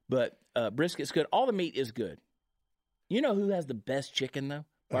crispy. But brisket's good. All the meat is good. You know who has the best chicken though?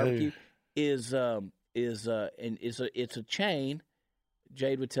 Barbecue it's a chain.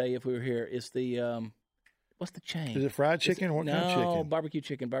 Jade would tell you if we were here. It's the what's the chain? Is it fried chicken? What kind of chicken? No, barbecue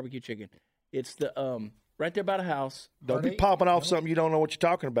chicken. It's the right there by the house. Don't be popping off something you don't know what you're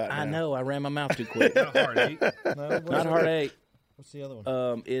talking about. I now. know. I ran my mouth too quick. Not hard, eh? Not hard 8. What's the other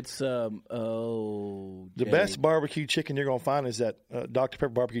one? It's The Jade. best barbecue chicken you're going to find is that Dr. Pepper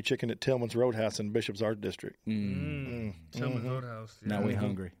barbecue chicken at Tillman's Roadhouse in Bishop's Art District. Tillman Roadhouse. Yeah. Now we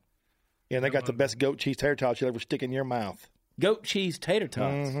hungry. Yeah, and they got the best goat cheese tater tots you'll ever stick in your mouth. Goat cheese tater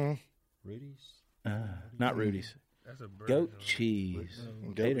tots. Rudy's? Not Rudy's. That's a bird. Goat cheese.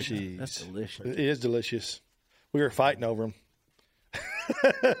 Goat cheese. That's delicious. It is delicious. We were fighting over them.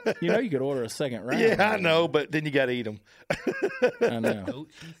 You could order a second round. Yeah, I know, but then you got to eat them. I know. Goat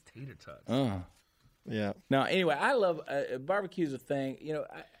cheese tater tots. Yeah. Now, anyway, I love barbecue's a thing.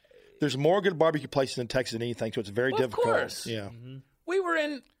 There's more good barbecue places in Texas than anything, so it's very difficult. Of course. Yeah. Mm-hmm. We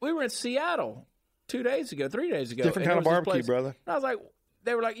were in Seattle 3 days ago. Different kind of barbecue, brother. And I was like,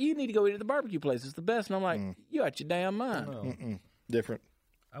 they were like, you need to go eat at the barbecue place. It's the best. And I'm like, you out your damn mind. Different.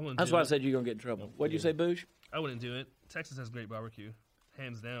 That's why I said you're going to get in trouble. What'd you say, Boosh? I wouldn't do it. Texas has great barbecue,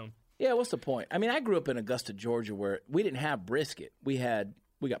 hands down. Yeah, what's the point? I mean, I grew up in Augusta, Georgia, where we didn't have brisket. We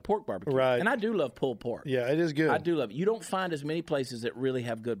got pork barbecue. Right. And I do love pulled pork. Yeah, it is good. I do love it. You don't find as many places that really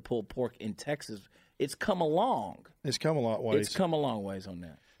have good pulled pork in Texas. It's come along. It's come a long ways. It's come a long ways on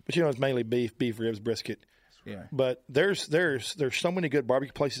that. But it's mainly beef ribs, brisket. Yeah. But there's so many good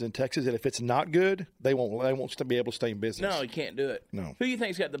barbecue places in Texas that if it's not good, they won't be able to stay in business. No, you can't do it. No. Who do you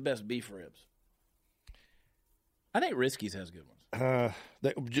think's got the best beef ribs? I think Risky's has good ones.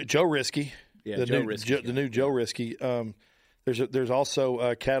 Joe Risky. Yeah, Joe Risky. The new Joe Risky. There's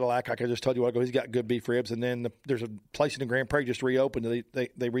also Cadillac. Like I just told you a while ago, he's got good beef ribs. And then there's a place in the Grand Prairie just reopened. They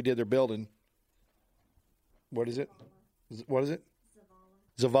redid their building. What is it?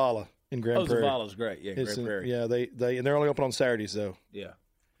 Zavala in Grand Prairie. Zavala's great. Yeah, Grand Prairie. Yeah, and they're only open on Saturdays though. Yeah.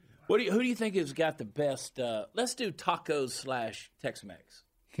 Who do you think has got the best? Let's do tacos / Tex-Mex.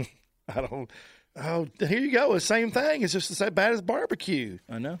 I don't. Oh, here you go. The same thing. It's just as bad as barbecue.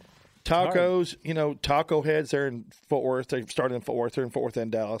 I know. Tacos, Taco Heads, they're in Fort Worth. They started in Fort Worth. They're in Fort Worth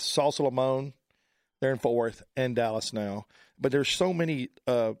and Dallas. Salsa Limon, they're in Fort Worth and Dallas now. But there's so many.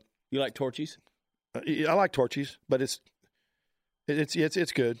 You like Torchy's? I like Torchy's, but it's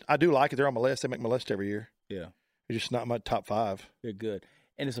good. I do like it. They're on my list. They make my list every year. Yeah. It's just not my top 5. They're good.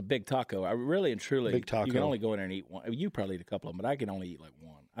 And it's a big taco. I really and truly, big taco. You can only go in there and eat one. You probably eat a couple of them, but I can only eat like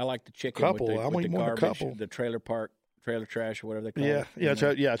one. I like the chicken Couple. with I want the to eat more than a garbage, couple. the trailer trash or whatever they call Yeah,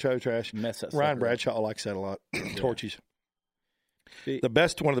 it. trailer trash. Mess that Ryan sucker Bradshaw likes that a lot. Torchy's. See, One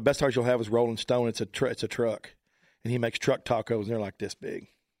of the best tacos you'll have is Rolling Stone. It's a truck, and he makes truck tacos, and they're like this big.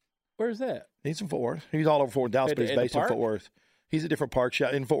 Where's that? He's in Fort Worth. He's all over Fort Worth. Dallas, but he's based in Fort Worth. He's at different parks.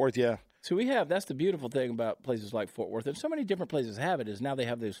 Yeah, in Fort Worth. Yeah. So that's the beautiful thing about places like Fort Worth, and so many different places have it. Is now they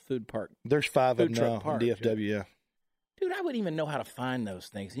have those food park. There's 5 of them now parks, in DFW. Yeah. Dude, I wouldn't even know how to find those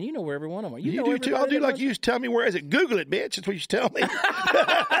things, and you know where every one of them are. You do too. I'll do like you used to tell me. Where is it? Google it, bitch. That's what you used to tell me.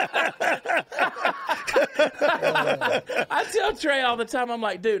 I tell Trey all the time, I'm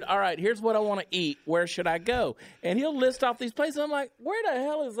like, dude, all right, here's what I want to eat. Where should I go? And he'll list off these places. I'm like, where the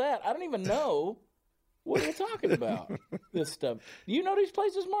hell is that? I don't even know what you're talking about, this stuff. Do you know these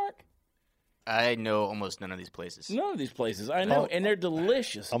places, Mark? I know almost none of these places. None of these places. I know, and they're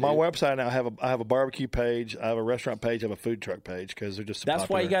delicious. On my website now, I have a barbecue page, I have a restaurant page, I have a food truck page because they're just so That's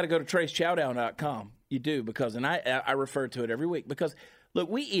popular. why you got to go to Trey'sChowdown.com. You do, because, and I refer to it every week because, look,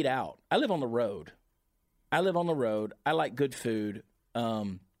 we eat out. I live on the road. I like good food.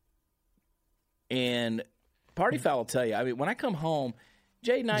 And Party Foul will tell you, I mean, when I come home,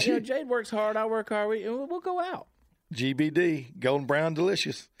 Jade and I, Jade works hard, I work hard, we'll go out. GBD, golden brown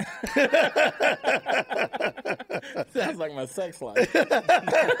delicious. Sounds like my sex life.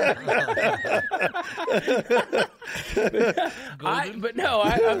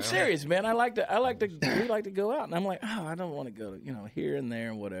 I'm serious, man. We like to go out, and I'm like, I don't want to go, here and there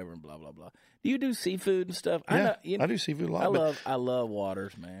and whatever, and blah blah blah. Do you do seafood and stuff? Yeah, I do seafood a lot. I love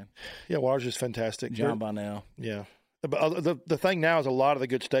Waters, man. Yeah, Waters is fantastic. John Bonnell. Yeah. But the thing now is a lot of the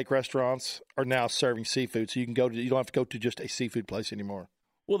good steak restaurants are now serving seafood, so you don't have to go to just a seafood place anymore.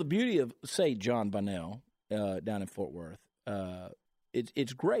 Well, the beauty of, say, John Bonnell down in Fort Worth,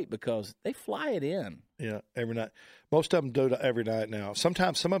 it's great because they fly it in. Yeah, every night. Most of them do it every night now.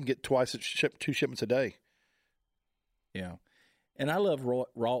 Sometimes some of them get 2 shipments a day. Yeah, and I love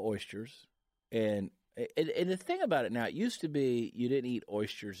raw oysters, and the thing about it now, it used to be you didn't eat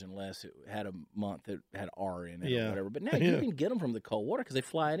oysters unless it had a month that had R in it or whatever. But now you can get them from the cold water because they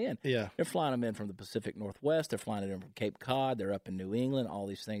fly it in. Yeah. They're flying them in from the Pacific Northwest. They're flying it in from Cape Cod. They're up in New England, all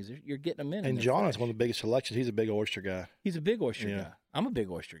these things. You're getting them in. And John is one of the biggest selections. He's a big oyster guy. He's a big oyster guy. I'm a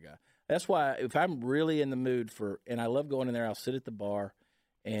big oyster guy. That's why if I'm really in the mood and I love going in there, I'll sit at the bar.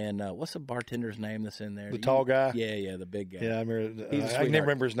 And what's the bartender's name that's in there? The tall guy? Yeah, the big guy. Yeah, I remember. I can never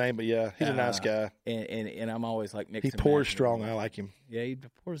remember his name, but yeah, he's a nice guy. And I'm always like mixing. He pours strong. I like him. Yeah, he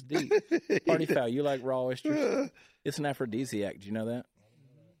pours deep. Party Foul, you like raw oysters? It's an aphrodisiac. Do you know that?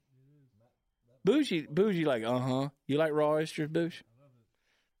 Bougie, like, You like raw oysters, Boosh?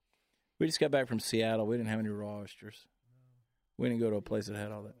 We just got back from Seattle. We didn't have any raw oysters. We didn't go to a place that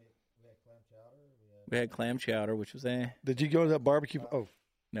had all that. We had clam chowder, which was Did you go to that barbecue? Oh,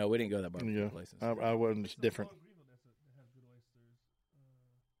 No, we didn't go to that barbecue yeah. place. I wasn't. It's different.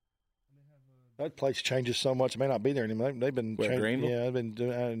 That place changes so much. It may not be there anymore. They've been Where, changing. Greenville? Yeah, they've been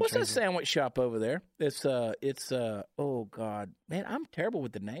doing. What's that sandwich shop over there? It's oh God, man, I'm terrible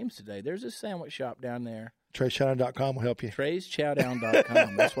with the names today. There's a sandwich shop down there. TreyShowdown.com will help you.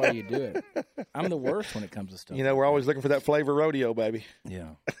 Trey'sChowdown.com. That's why you do it. I'm the worst when it comes to stuff. You know, we're always looking for that flavor rodeo, baby. Yeah.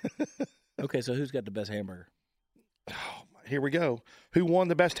 Okay, so who's got the best hamburger? Oh, here we go. Who won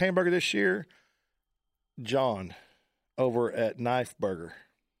the best hamburger this year? John, over at Knife Burger.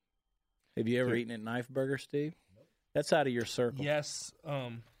 Have you ever eaten at Knife Burger, Steve? That's out of your circle. Yes,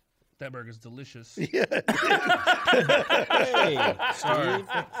 that burger's delicious. Yeah. Hey, Sorry.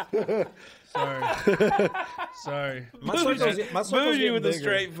 my circle's Bougie getting with a bigger.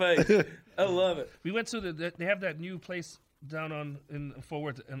 straight face. I love it. We went to they have that new place down in Fort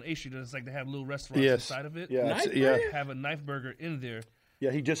Worth on A Street. It's like they have little restaurants Yes. inside of it. Yeah. Knife Yeah. Burger? Have a knife burger in there.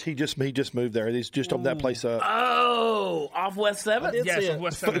 Yeah. He just moved there. He's just opened that place up. Oh, off West 7th? did Yes, see on it.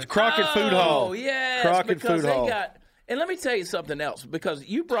 West It's 7th. Crockett Food Hall. Oh, yes. Crockett because Food they Hall. got. And let me tell you something else, because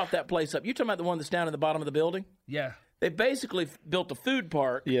you brought that place up. You talking about the one that's down in the bottom of the building? Yeah. They basically built a food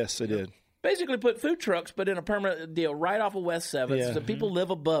park. Yes, they did. Basically put food trucks, but in a permanent deal right off of West 7th. Yeah. So people live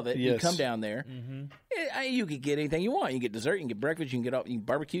above it. You Yes. come down there. You can get anything you want. You can get dessert, you can get breakfast, you can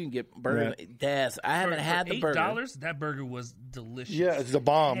barbecue, you can get burger. Right. Yes, I haven't had the burger. $8, that burger was delicious. Yeah, it's the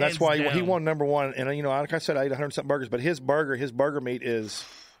bomb. That's Hands why he down. won number one. And you know, like I said, I ate 100-something burgers, but his burger meat is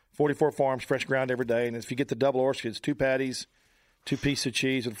 44 Farms, fresh ground every day. And if you get the double oyster, it's 2 patties, 2 pieces of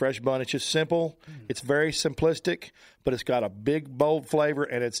cheese, and fresh bun. It's just simple. It's very simplistic, but it's got a big, bold flavor,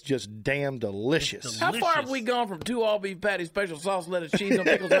 and it's just damn delicious. How far have we gone from 2 all-beef patties, special sauce, lettuce, cheese, and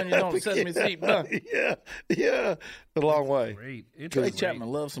pickles, onions on sesame seed bun? Yeah, a long way. Great. It's Trey great.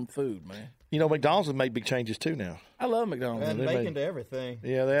 Chapman loves some food, man. You know, McDonald's has made big changes too now. I love McDonald's. Add they bacon made- to everything.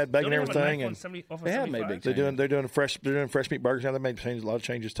 Yeah, they had bacon Don't and they have a everything, knife on and 70 off of They have made 75? big they're doing fresh meat burgers now. They made a lot of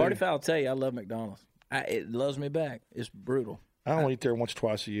changes too. Party foul, I'll tell you, I love McDonald's. It loves me back. It's brutal. I don't eat there once or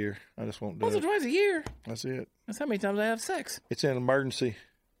twice a year. I just won't do Once or it. twice a year. That's it. That's how many times I have sex. It's an emergency.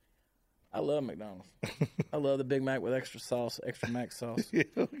 I love McDonald's. I love the Big Mac with extra sauce, extra Mac sauce.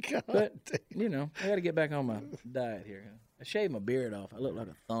 Oh, God. But, you know, I got to get back on my diet here. I shaved my beard off. I look like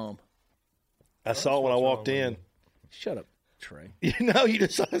a thumb. I saw it when I walked in. Shut up, Trey. You know, you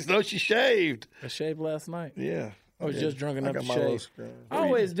just know she shaved. I shaved last night. Yeah. I was just drunk enough to my shave. little- I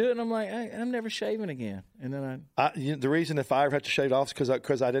always do it, and I'm like, I'm never shaving again. And then The reason if I ever have to shave it off is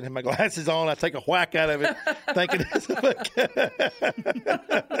because I didn't have my glasses on. I take a whack out of it, thinking it's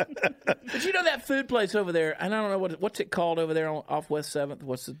But you know that food place over there, and I don't know what's it called over there off West 7th?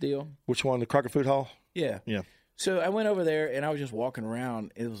 What's the deal? Which one? The Crockett Food Hall? Yeah. Yeah. So I went over there, and I was just walking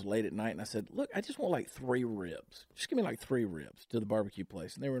around. It was late at night, and I said, look, I just want like 3 ribs. Just give me like 3 ribs to the barbecue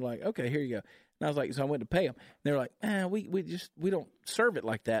place. And they were like, okay, here you go. And I was like, so I went to pay them. And they were like, we don't serve it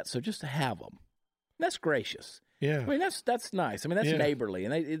like that, so just have them. And that's gracious. Yeah. I mean, that's nice. I mean, that's Yeah. neighborly.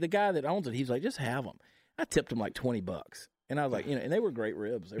 And the guy that owns it, he's like, just have them. I tipped him like $20. And I was like, and they were great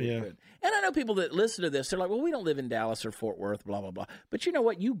ribs. They were Yeah. good. And I know people that listen to this, they're like, well, we don't live in Dallas or Fort Worth, blah, blah, blah. But you know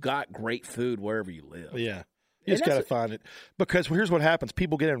what? You got great food wherever you live. Yeah. You just got to find it. Because here's what happens.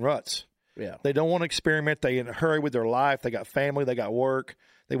 People get in ruts. Yeah. They don't want to experiment. They in a hurry with their life. They got family. They got work.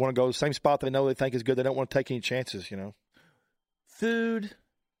 They want to go to the same spot they know they think is good. They don't want to take any chances, you know. Food,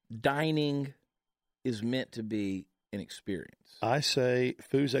 dining is meant to be an experience. I say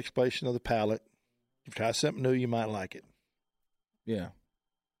food's exploration of the palate. If you try something new, you might like it. Yeah.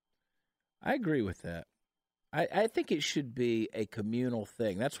 I agree with that. I think it should be a communal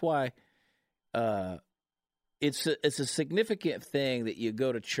thing. That's why it's a significant thing that you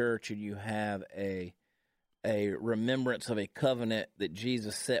go to church and you have a remembrance of a covenant that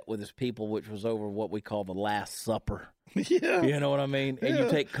Jesus set with his people, which was over what we call the Last Supper. Yeah. You know what I mean? And you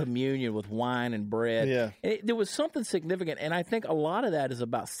Yeah. take communion with wine and bread. Yeah. And there was something significant, and I think a lot of that is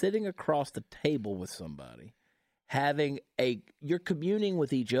about sitting across the table with somebody, you're communing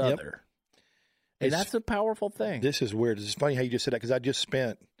with each other. And It's- that's a powerful thing. This is weird. It's funny how you just said that because I just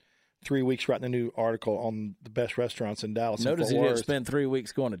spent 3 weeks writing a new article on the best restaurants in Dallas. Notice and you Fort didn't Worth. spend 3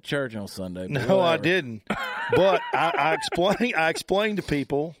 weeks going to church on Sunday. but No, I whatever. didn't. But I explained to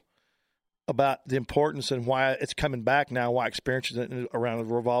people about the importance and why it's coming back now, why experiences around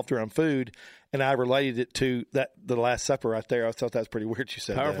revolved around food. and I related it to the Last Supper right there. I thought that was pretty weird. You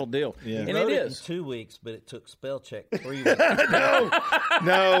said Powerful that. deal. Yeah. And Wrote it it is. in 2 weeks, but it took spell check 3 weeks.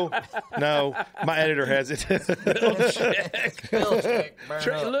 No. My editor has it. Spell check. Burn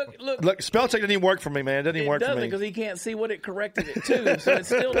Trey, Look, up. spell check doesn't even work for me, man. It doesn't even work for doesn't me. because he can't see what it corrected it to, so it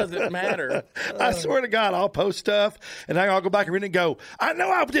still doesn't matter. I swear to God, I'll post stuff, and I'll go back and read it and go, I know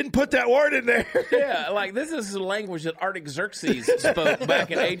I didn't put that word in there. Yeah, like this is the language that Artaxerxes spoke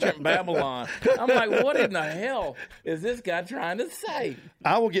back in ancient Babylon. I'm like, what in the hell is this guy trying to say?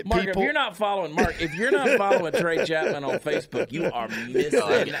 I will get Mark, people. if you're not following Trey Chapman on Facebook, you are missing.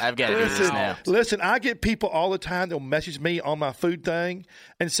 Oh, I've got to do this now. Listen, I get people all the time that'll message me on my food thing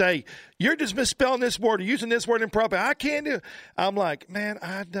and say, you're just misspelling this word or using this word improperly. I can't do it. I'm like, man,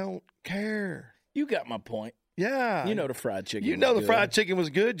 I don't care. You got my point. Yeah. You know the fried chicken. You was know the good. fried chicken was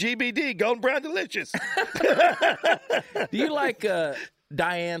good. GBD, golden brown delicious. Do you like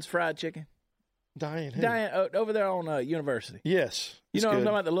Diane's fried chicken? Diane, who? Diane over there on University. Yes. You it's know what I'm good.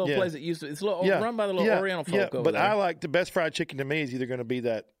 talking about? The little Yeah. place that used to. It's a little, Yeah. run by the little Oriental folk over but there. I like the best fried chicken to me is either going to be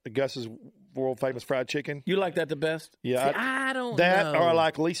that Gus's world famous fried chicken. You like that the best? Yeah, See, I don't That know. or I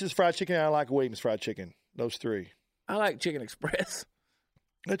like Lisa's fried chicken and I like Williams fried chicken. Those three. I like Chicken Express.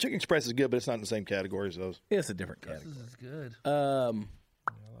 The Chicken Express is good, but it's not in the same category as those. It's a different category. This is good. I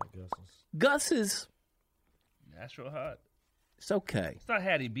like Gus's. Gus's, Nashville hot. it's okay. It's not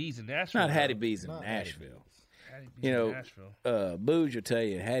Hattie B's in It's Nashville. not Hattie though. B's in Not Hattie Nashville. Hattie B's You know, in Nashville. Booge will tell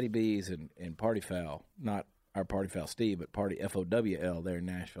you Hattie B's and Party Foul, not our Party Foul Steve, but Party FOWL there in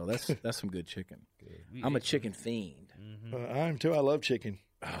Nashville. That's some good chicken. We I'm a ate chicken fiend. I am too. I love chicken.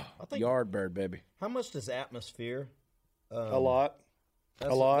 I think. Yardbird, baby. How much does atmosphere? A lot.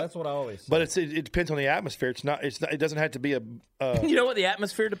 That's, a lot. That's what I always say. But it depends on the atmosphere. It's not. It doesn't have to be a. You know what the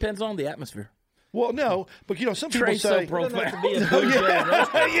atmosphere depends on? The atmosphere. Well, no, but some people Trey's say. so It doesn't have to profound. be a Oh, bougie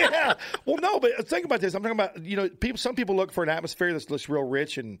restaurant. yeah. Well, no, but think about this. I'm talking about some people look for an atmosphere that's real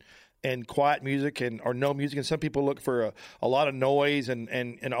rich and quiet music or no music, and some people look for a lot of noise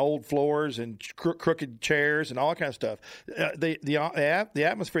and old floors and crooked chairs and all that kind of stuff. The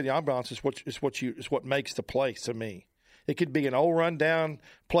atmosphere, the ambiance is what makes the place to me. It could be an old rundown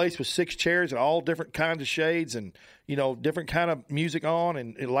place with 6 chairs and all different kinds of shades and different kind of music on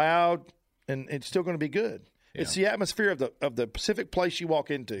and loud, and it's still going to be good. Yeah. It's the atmosphere of the specific place you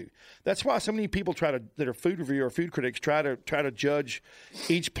walk into. That's why so many people that are food reviewer or food critics try to judge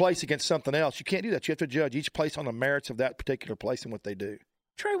each place against something else. You can't do that. You have to judge each place on the merits of that particular place and what they do.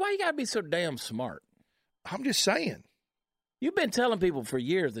 Trey, why you gotta be so damn smart? I'm just saying. You've been telling people for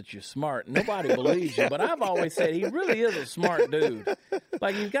years that you're smart. Nobody believes you, but I've always said he really is a smart dude.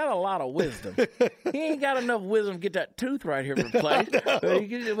 Like, he's got a lot of wisdom. He ain't got enough wisdom to get that tooth right here replaced, but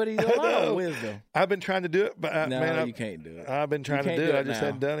he's a lot of wisdom. I've been trying to do it, but you can't do it. I've been trying to do it. I just now.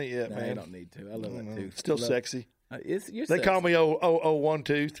 haven't done it yet, No, man. you don't need to. I love that tooth. Still sexy. You're They call me one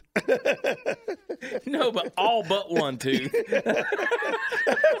tooth. No, but all but one tooth.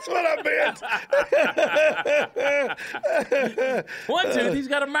 That's what I meant. One tooth, he's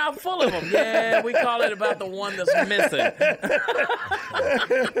got a mouth full of them. Yeah, we call it about the one that's missing.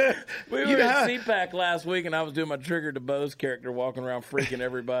 We were at CPAC last week, and I was doing my Trigger DeBose character, walking around freaking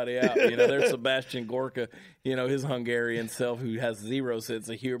everybody out. There's Sebastian Gorka, his Hungarian self who has zero sense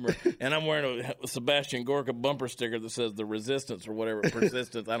of humor, and I'm wearing a Sebastian Gorka bumper sticker that says the resistance or whatever,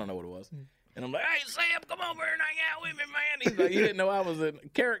 persistence. I don't know what it was. And I'm like, hey, Sam, come over and hang out with me, man. He's like, you didn't know I was a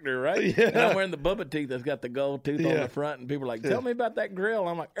character, right? Yeah. And I'm wearing the Bubba teeth that's got the gold tooth on the front, and people are like, tell me about that grill.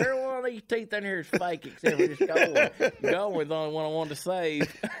 I'm like, every one of these teeth in here is fake except for this gold. Gold was the only one I wanted to save.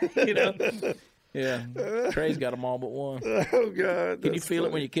 Yeah. Trey's got them all but one. Oh, God. Can you feel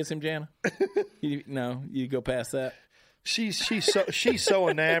it when you kiss him, Jana? No, you go past that. She's so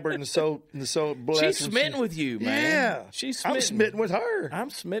enamored and so blessed. She's smitten with you, man. Yeah, she's smitten. I'm smitten with her. I'm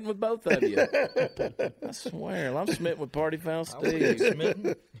smitten with both of you. I swear, I'm smitten with Party Foul Steve.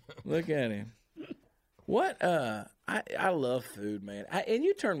 Smitten. Look at him. What? I love food, man. And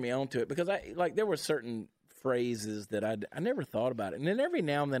you turned me on to it because there were certain phrases that I never thought about it, and then every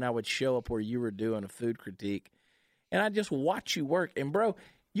now and then I would show up where you were doing a food critique, and I just watch you work. And bro,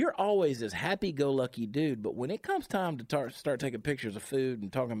 you're always this happy-go-lucky dude, but when it comes time to start taking pictures of food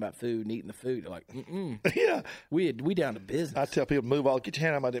and talking about food and eating the food, you're like, Yeah, we down to business. I tell people, get your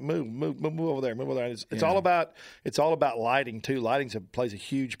hand on my dick, move over there, move over there. It's all about lighting too. Lighting plays a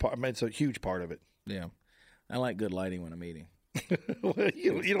huge part. I mean, it's a huge part of it. Yeah, I like good lighting when I'm eating. Well,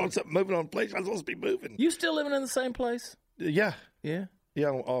 you don't want something moving on a place. I'm supposed to be moving. You still living in the same place? Yeah, Yeah.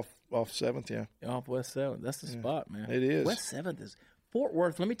 I'm off 7th. Yeah, Off West 7th. That's the spot, man. it is. West 7th is Fort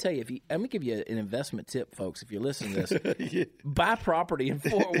Worth, let me tell you, let me give you an investment tip, folks, if you're listening to this. Buy property in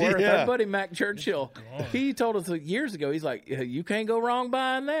Fort Worth. Yeah. Our buddy Mac Churchill, he told us years ago, he's like, you can't go wrong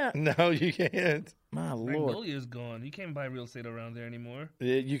buying that. No, you can't. My Lord. Magnolia's gone. You can't buy real estate around there anymore.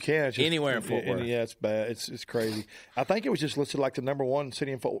 You can't. It's just, Anywhere in Fort Worth. Yeah, it's bad. It's crazy. I think it was just listed like the number one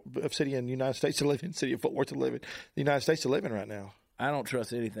city in the United States to live in, city of Fort Worth to live in, the United States to live in right now. I don't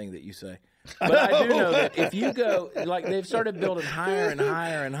trust anything that you say. But I do know that if you go, like they've started building higher and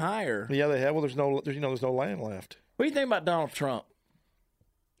higher and higher. Yeah, they have. Well, there's no land left. What do you think about Donald Trump?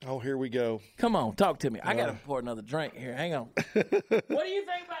 Oh, here we go. Come on, talk to me. I got to pour another drink here. Hang on. What do you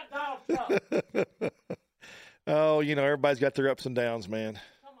think about Donald Trump? Oh, everybody's got their ups and downs, man.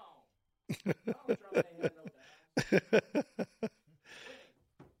 Come on. Donald Trump ain't had no downs.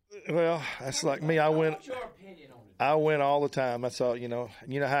 Well, that's like me. I win. What's your opinion on it? I win all the time. That's all. You know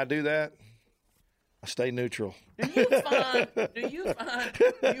how I do that? I stay neutral. Do you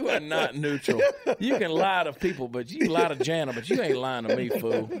find you are not neutral? You can lie to people, but you lie to Jana, but you ain't lying to me,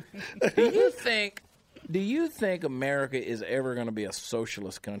 fool. Do you think America is ever going to be a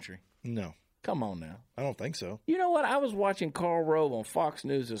socialist country? No, Come on now. I don't think so. You know what? I was watching Karl Rove on Fox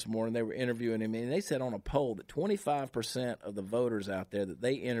News this morning. They were interviewing him, and they said on a poll that 25% of the voters out there that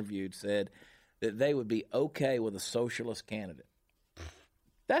they interviewed said that they would be okay with a socialist candidate.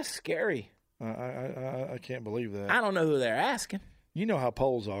 That's scary. I can't believe that. I don't know who they're asking. You know how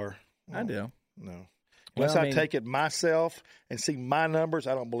polls are. I do. No. Unless I take it myself and see my numbers,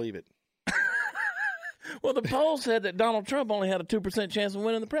 I don't believe it. Well, the poll said that Donald Trump only had a 2% chance of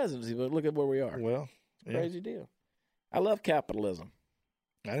winning the presidency, but look at where we are. Well, yeah. Crazy deal. I love capitalism.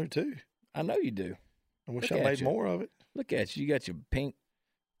 I do too. I know you do. I wish Look I at made you. more of it. Look at you. You got your pink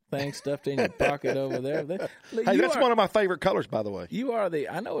thing stuffed in your pocket over there. Look, Hey, you that's are- one of my favorite colors, by the way. You are the,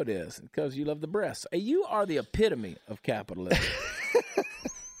 I know it is, because you love the breasts. You are the epitome of capitalism.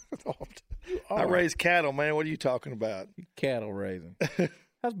 I raise cattle, man. What are you talking about? Cattle raising.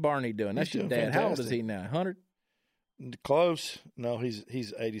 How's Barney doing? That's He's your doing dad. How old is fantastic. he now? 100? Close. No, he's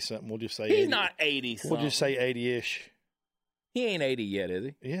 80-something. We'll just say He's 80. not 80 something. We'll just say 80-ish. He ain't 80 yet, is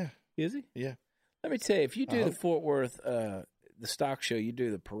he? Yeah. Is he? Yeah. Let me tell you, if you do the hope. Fort Worth, the stock show, you do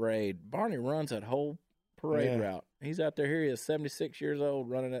the parade, Barney runs that whole parade Yeah. route. He's out there here. He is 76 years old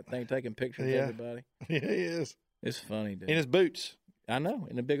running that thing, taking pictures Yeah. of everybody. Yeah, he is. It's funny, dude. In his boots. I know,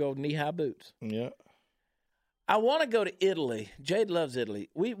 in the big old knee-high boots. Yeah. I want to go to Italy. Jade loves Italy.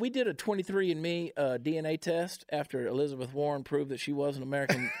 We did a 23andMe DNA test after Elizabeth Warren proved that she was an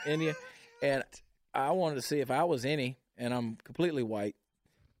American Indian, and I wanted to see if I was any, and I'm completely white.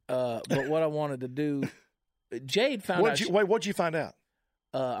 But what I wanted to do, Jade found out. What'd you find out?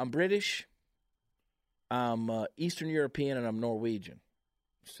 I'm British, I'm Eastern European, and I'm Norwegian.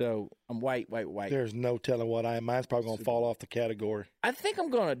 So I'm white. There's no telling what I am. Mine's probably going to fall off the category. I think I'm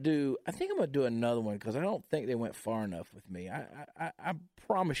gonna do another one because I don't think they went far enough with me. I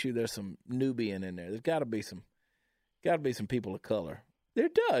promise you, there's some Nubian in there. There's got to be some people of color. There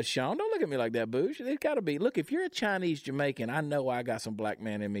does, Sean. Don't look at me like that, Boosh. There's got to be. Look, if you're a Chinese Jamaican, I know I got some black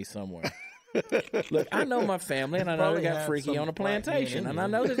man in me somewhere. Look, I know my family, and I know they Probably got had freaky some on a black men plantation, in and you. I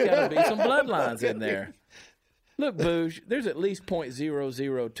know there's got to be some bloodlines in there. Look, Boosh, there's at least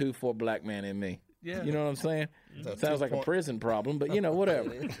 0.0024 black man in me. Yeah. You know what I'm saying? That's Sounds like a 2 prison problem, but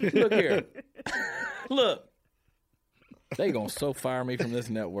whatever. Look here. Look. They going to so fire me from this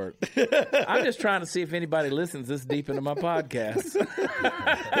network. I'm just trying to see if anybody listens this deep into my podcast.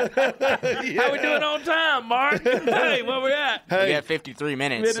 How we doing on time, Mark? Hey, where we at? We got 53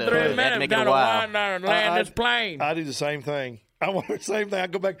 minutes. 53 so we had to minutes make it down a to while. wind down and land this plane. I do the same thing. I want the same thing. I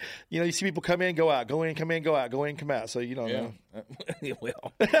go back. You see people come in, go out, go in, come in, go out, go in, come out. So you don't know.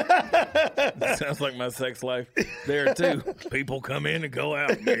 Well, sounds like my sex life there too. People come in and go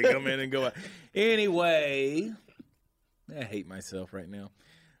out. They come in and go out. Anyway, I hate myself right now.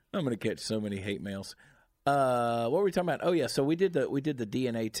 I'm going to catch so many hate mails. What were we talking about? Oh yeah, so we did the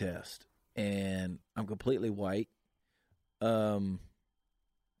DNA test, and I'm completely white.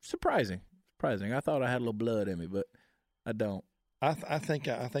 Surprising. I thought I had a little blood in me, but I don't. I think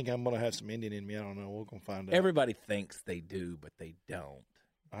I'm gonna have some Indian in me. I don't know. We're gonna find out. Everybody thinks they do, but they don't.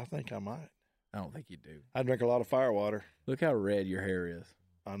 I think I might. I don't think you do. I drink a lot of fire water. Look how red your hair is.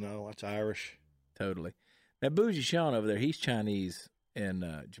 I know. That's Irish. Totally. Now, Bougie Sean over there, he's Chinese and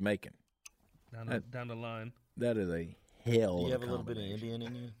Jamaican. Down the line. That is a hell Do of you have a a little bit of combination. Indian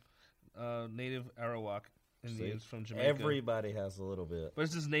in you? Native Arawak Indians from Jamaica. Everybody has a little bit. But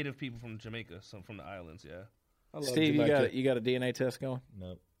it's just native people from Jamaica, some from the islands, yeah. I love Steve, Jamaica. you got a DNA test going?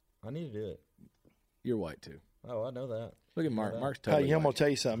 Nope. I need to do it. You're white, too. Oh, I know that. Look at Mark. Mark's Hey, totally I'm gonna right. tell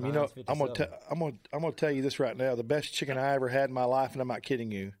you something. You know, I'm gonna tell you this right now. The best chicken I ever had in my life, and I'm not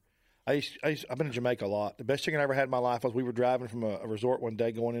kidding you. I've been in Jamaica a lot. The best chicken I ever had in my life was we were driving from a resort one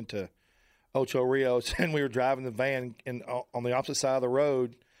day going into Ocho Rios, and we were driving the van, and on the opposite side of the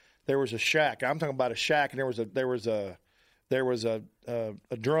road there was a shack. I'm talking about a shack, and there was a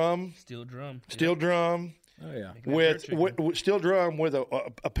drum, Steel drum. Oh yeah. with steel drum with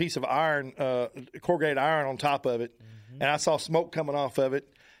a piece of iron, corrugated iron on top of it, and I saw smoke coming off of it,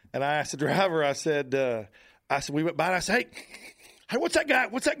 and I asked the driver. I said, we went by, and I said, hey, what's that guy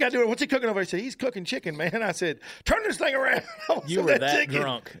doing? What's he cooking over there? He said, he's cooking chicken, man. I said, turn this thing around. You were that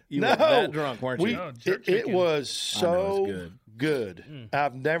drunk. You were that drunk, weren't you? It was so good. good.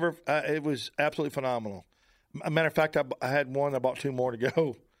 I've never. It was absolutely phenomenal. A matter of fact, I had one. I bought 2 more to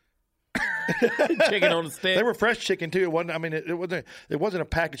go. Chicken on the stick. They were fresh chicken too. It wasn't. I mean, it wasn't a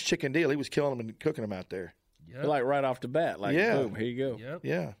packaged chicken deal. He was killing them and cooking them out there. Yep. Like right off the bat. Like, Yeah. boom, here you go. Yep.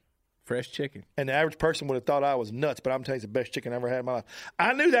 Yeah. Fresh chicken. And the average person would have thought I was nuts, but I'm telling you, it's the best chicken I ever had in my life.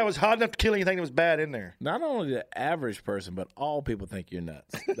 I knew that was hot enough to kill anything that was bad in there. Not only the average person, but all people think you're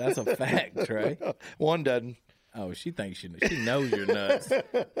nuts. That's a fact, Trey. One doesn't. Oh, she thinks she knows you're nuts.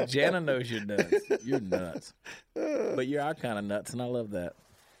 Jana knows you're nuts. You're nuts. But you're our kind of nuts, and I love that.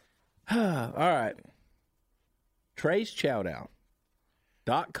 All right. Trey's Chowdown.com.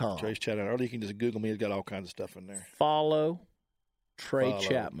 Trey's chat out. Or you can just Google me. It's got all kinds of stuff in there. Follow Trey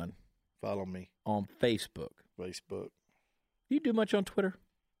Chapman Follow me. on Facebook. Facebook. You do much on Twitter?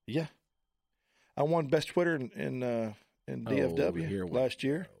 Yeah. I won best Twitter in DFW here we last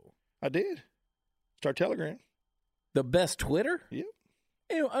year. I did. Star Telegram. The best Twitter? Yep.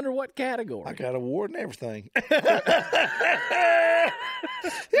 Under what category? I got an award and everything.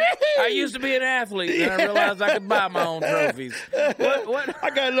 I used to be an athlete, and I realized I could buy my own trophies. What? I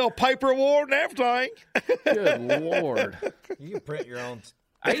got a little paper award and everything. Good Lord. You can print your own.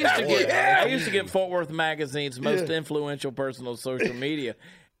 I used to get Fort Worth Magazine's most influential person on social media,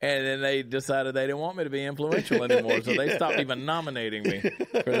 and then they decided they didn't want me to be influential anymore, so they stopped even nominating me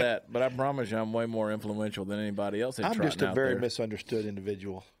for that. But I promise you, I'm way more influential than anybody else. I'm just a very misunderstood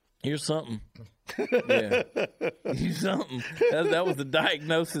individual. You're something. Yeah. You're something. That was the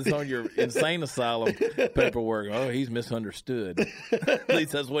diagnosis on your insane asylum paperwork. Oh, he's misunderstood. At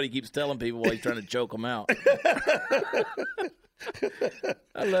least that's what he keeps telling people while he's trying to choke them out.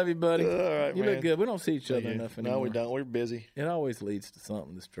 I love you, buddy. All right, you man. look good. We don't see each other enough anymore. No, we don't. We're busy. It always leads to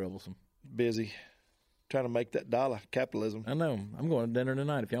something that's troublesome. Busy. Trying to make that dollar. Capitalism. I know. I'm going to dinner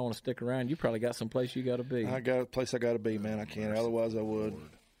tonight. If y'all want to stick around, you probably got some place you got to be. I got a place I got to be, man. I can't. Otherwise, I would.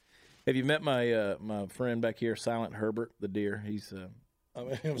 Have you met my my friend back here, Silent Herbert, the deer? He's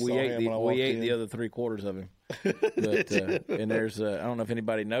we ate the other 3/4 of him. But and there's I don't know if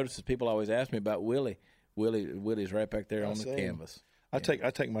anybody notices. People always ask me about Willie. Willie's right back there on the canvas. I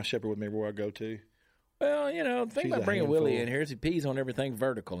take my shepherd with me everywhere I go to. Well, you know, the thing She's about a bringing Willie handful. in here is he pees on everything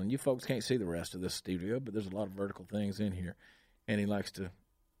vertical, and you folks can't see the rest of this studio, but there's a lot of vertical things in here, and he likes to.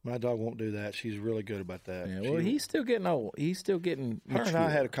 My dog won't do that. She's really good about that. Yeah, well, he's still getting old. He's still getting Her mature. and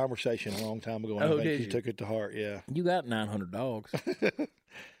I had a conversation a long time ago, and Oh, I think did she you? took it to heart. Yeah. You got 900 dogs.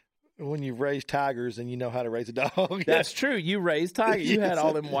 When you've raised tigers and you know how to raise a dog. That's true. You raised tigers. You had Yes.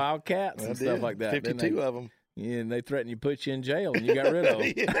 all them wild cats I and did. stuff like that. didn't 52 they? of them. Yeah, and they threatened you, put you in jail, and you got rid of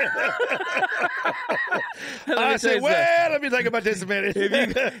them. I said, well, let me think about this a minute.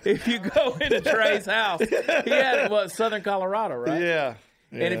 if you go into Trey's house, he had Southern Colorado, right? Yeah.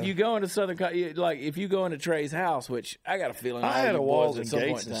 And if you go into if you go into Trey's house, which I got a feeling I all had you a walls boys and at some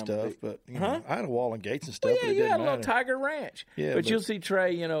gates point and in time stuff, would be- but I had a wall and gates and stuff. Well, but yeah, it you didn't had a little matter. Tiger Ranch. Yeah, but but- you'll see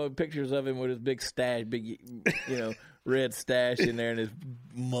Trey, pictures of him with his big stash, red stash in there, and his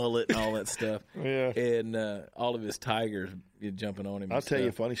mullet and all that stuff. Yeah. And all of his tigers jumping on him. I'll and tell you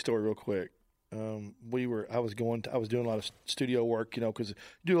a stuff. funny story real quick. I was doing a lot of studio work, because you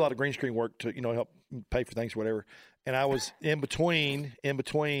do a lot of green screen work to, help pay for things or whatever. And I was in between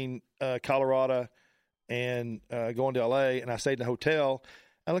Colorado and going to LA, and I stayed in a hotel.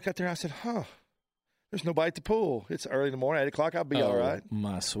 I look out there and I said, there's nobody at the pool. It's early in the morning, 8 o'clock. I'll be all right.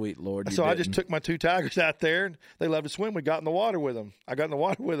 My sweet Lord. You So I just didn't. took my 2 tigers out there, and they love to swim. We got in the water with them. I got in the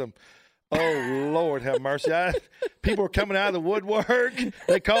water with them. Oh, Lord have mercy. People were coming out of the woodwork.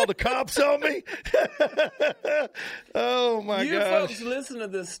 They called the cops on me. Oh, my You gosh. folks listen to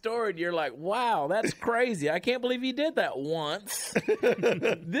this story and you're like, wow, that's crazy. I can't believe he did that once.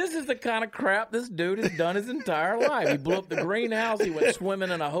 This is the kind of crap this dude has done his entire life. He blew up the greenhouse. He went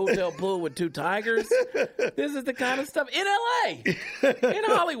swimming in a hotel pool with 2 tigers. This is the kind of stuff in L.A., in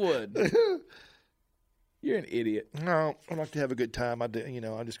Hollywood. You're an idiot. No, I like to have a good time. I'm just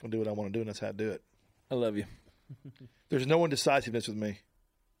going to do what I want to do, and that's how I do it. I love you. There's no indecisiveness with me.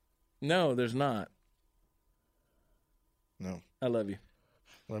 No, there's not. No. I love you.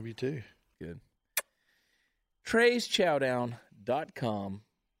 Love you too. Good. TreysChowdown.com.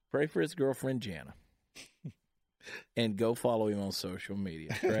 Pray for his girlfriend, Jana. And go follow him on social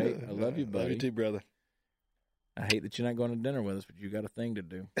media. Trey, I love you, buddy. Love you too, brother. I hate that you're not going to dinner with us, but you got a thing to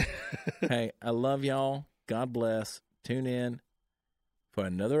do. Hey, I love y'all. God bless. Tune in for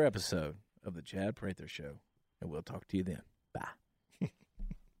another episode of the Chad Prather Show, and we'll talk to you then. Bye.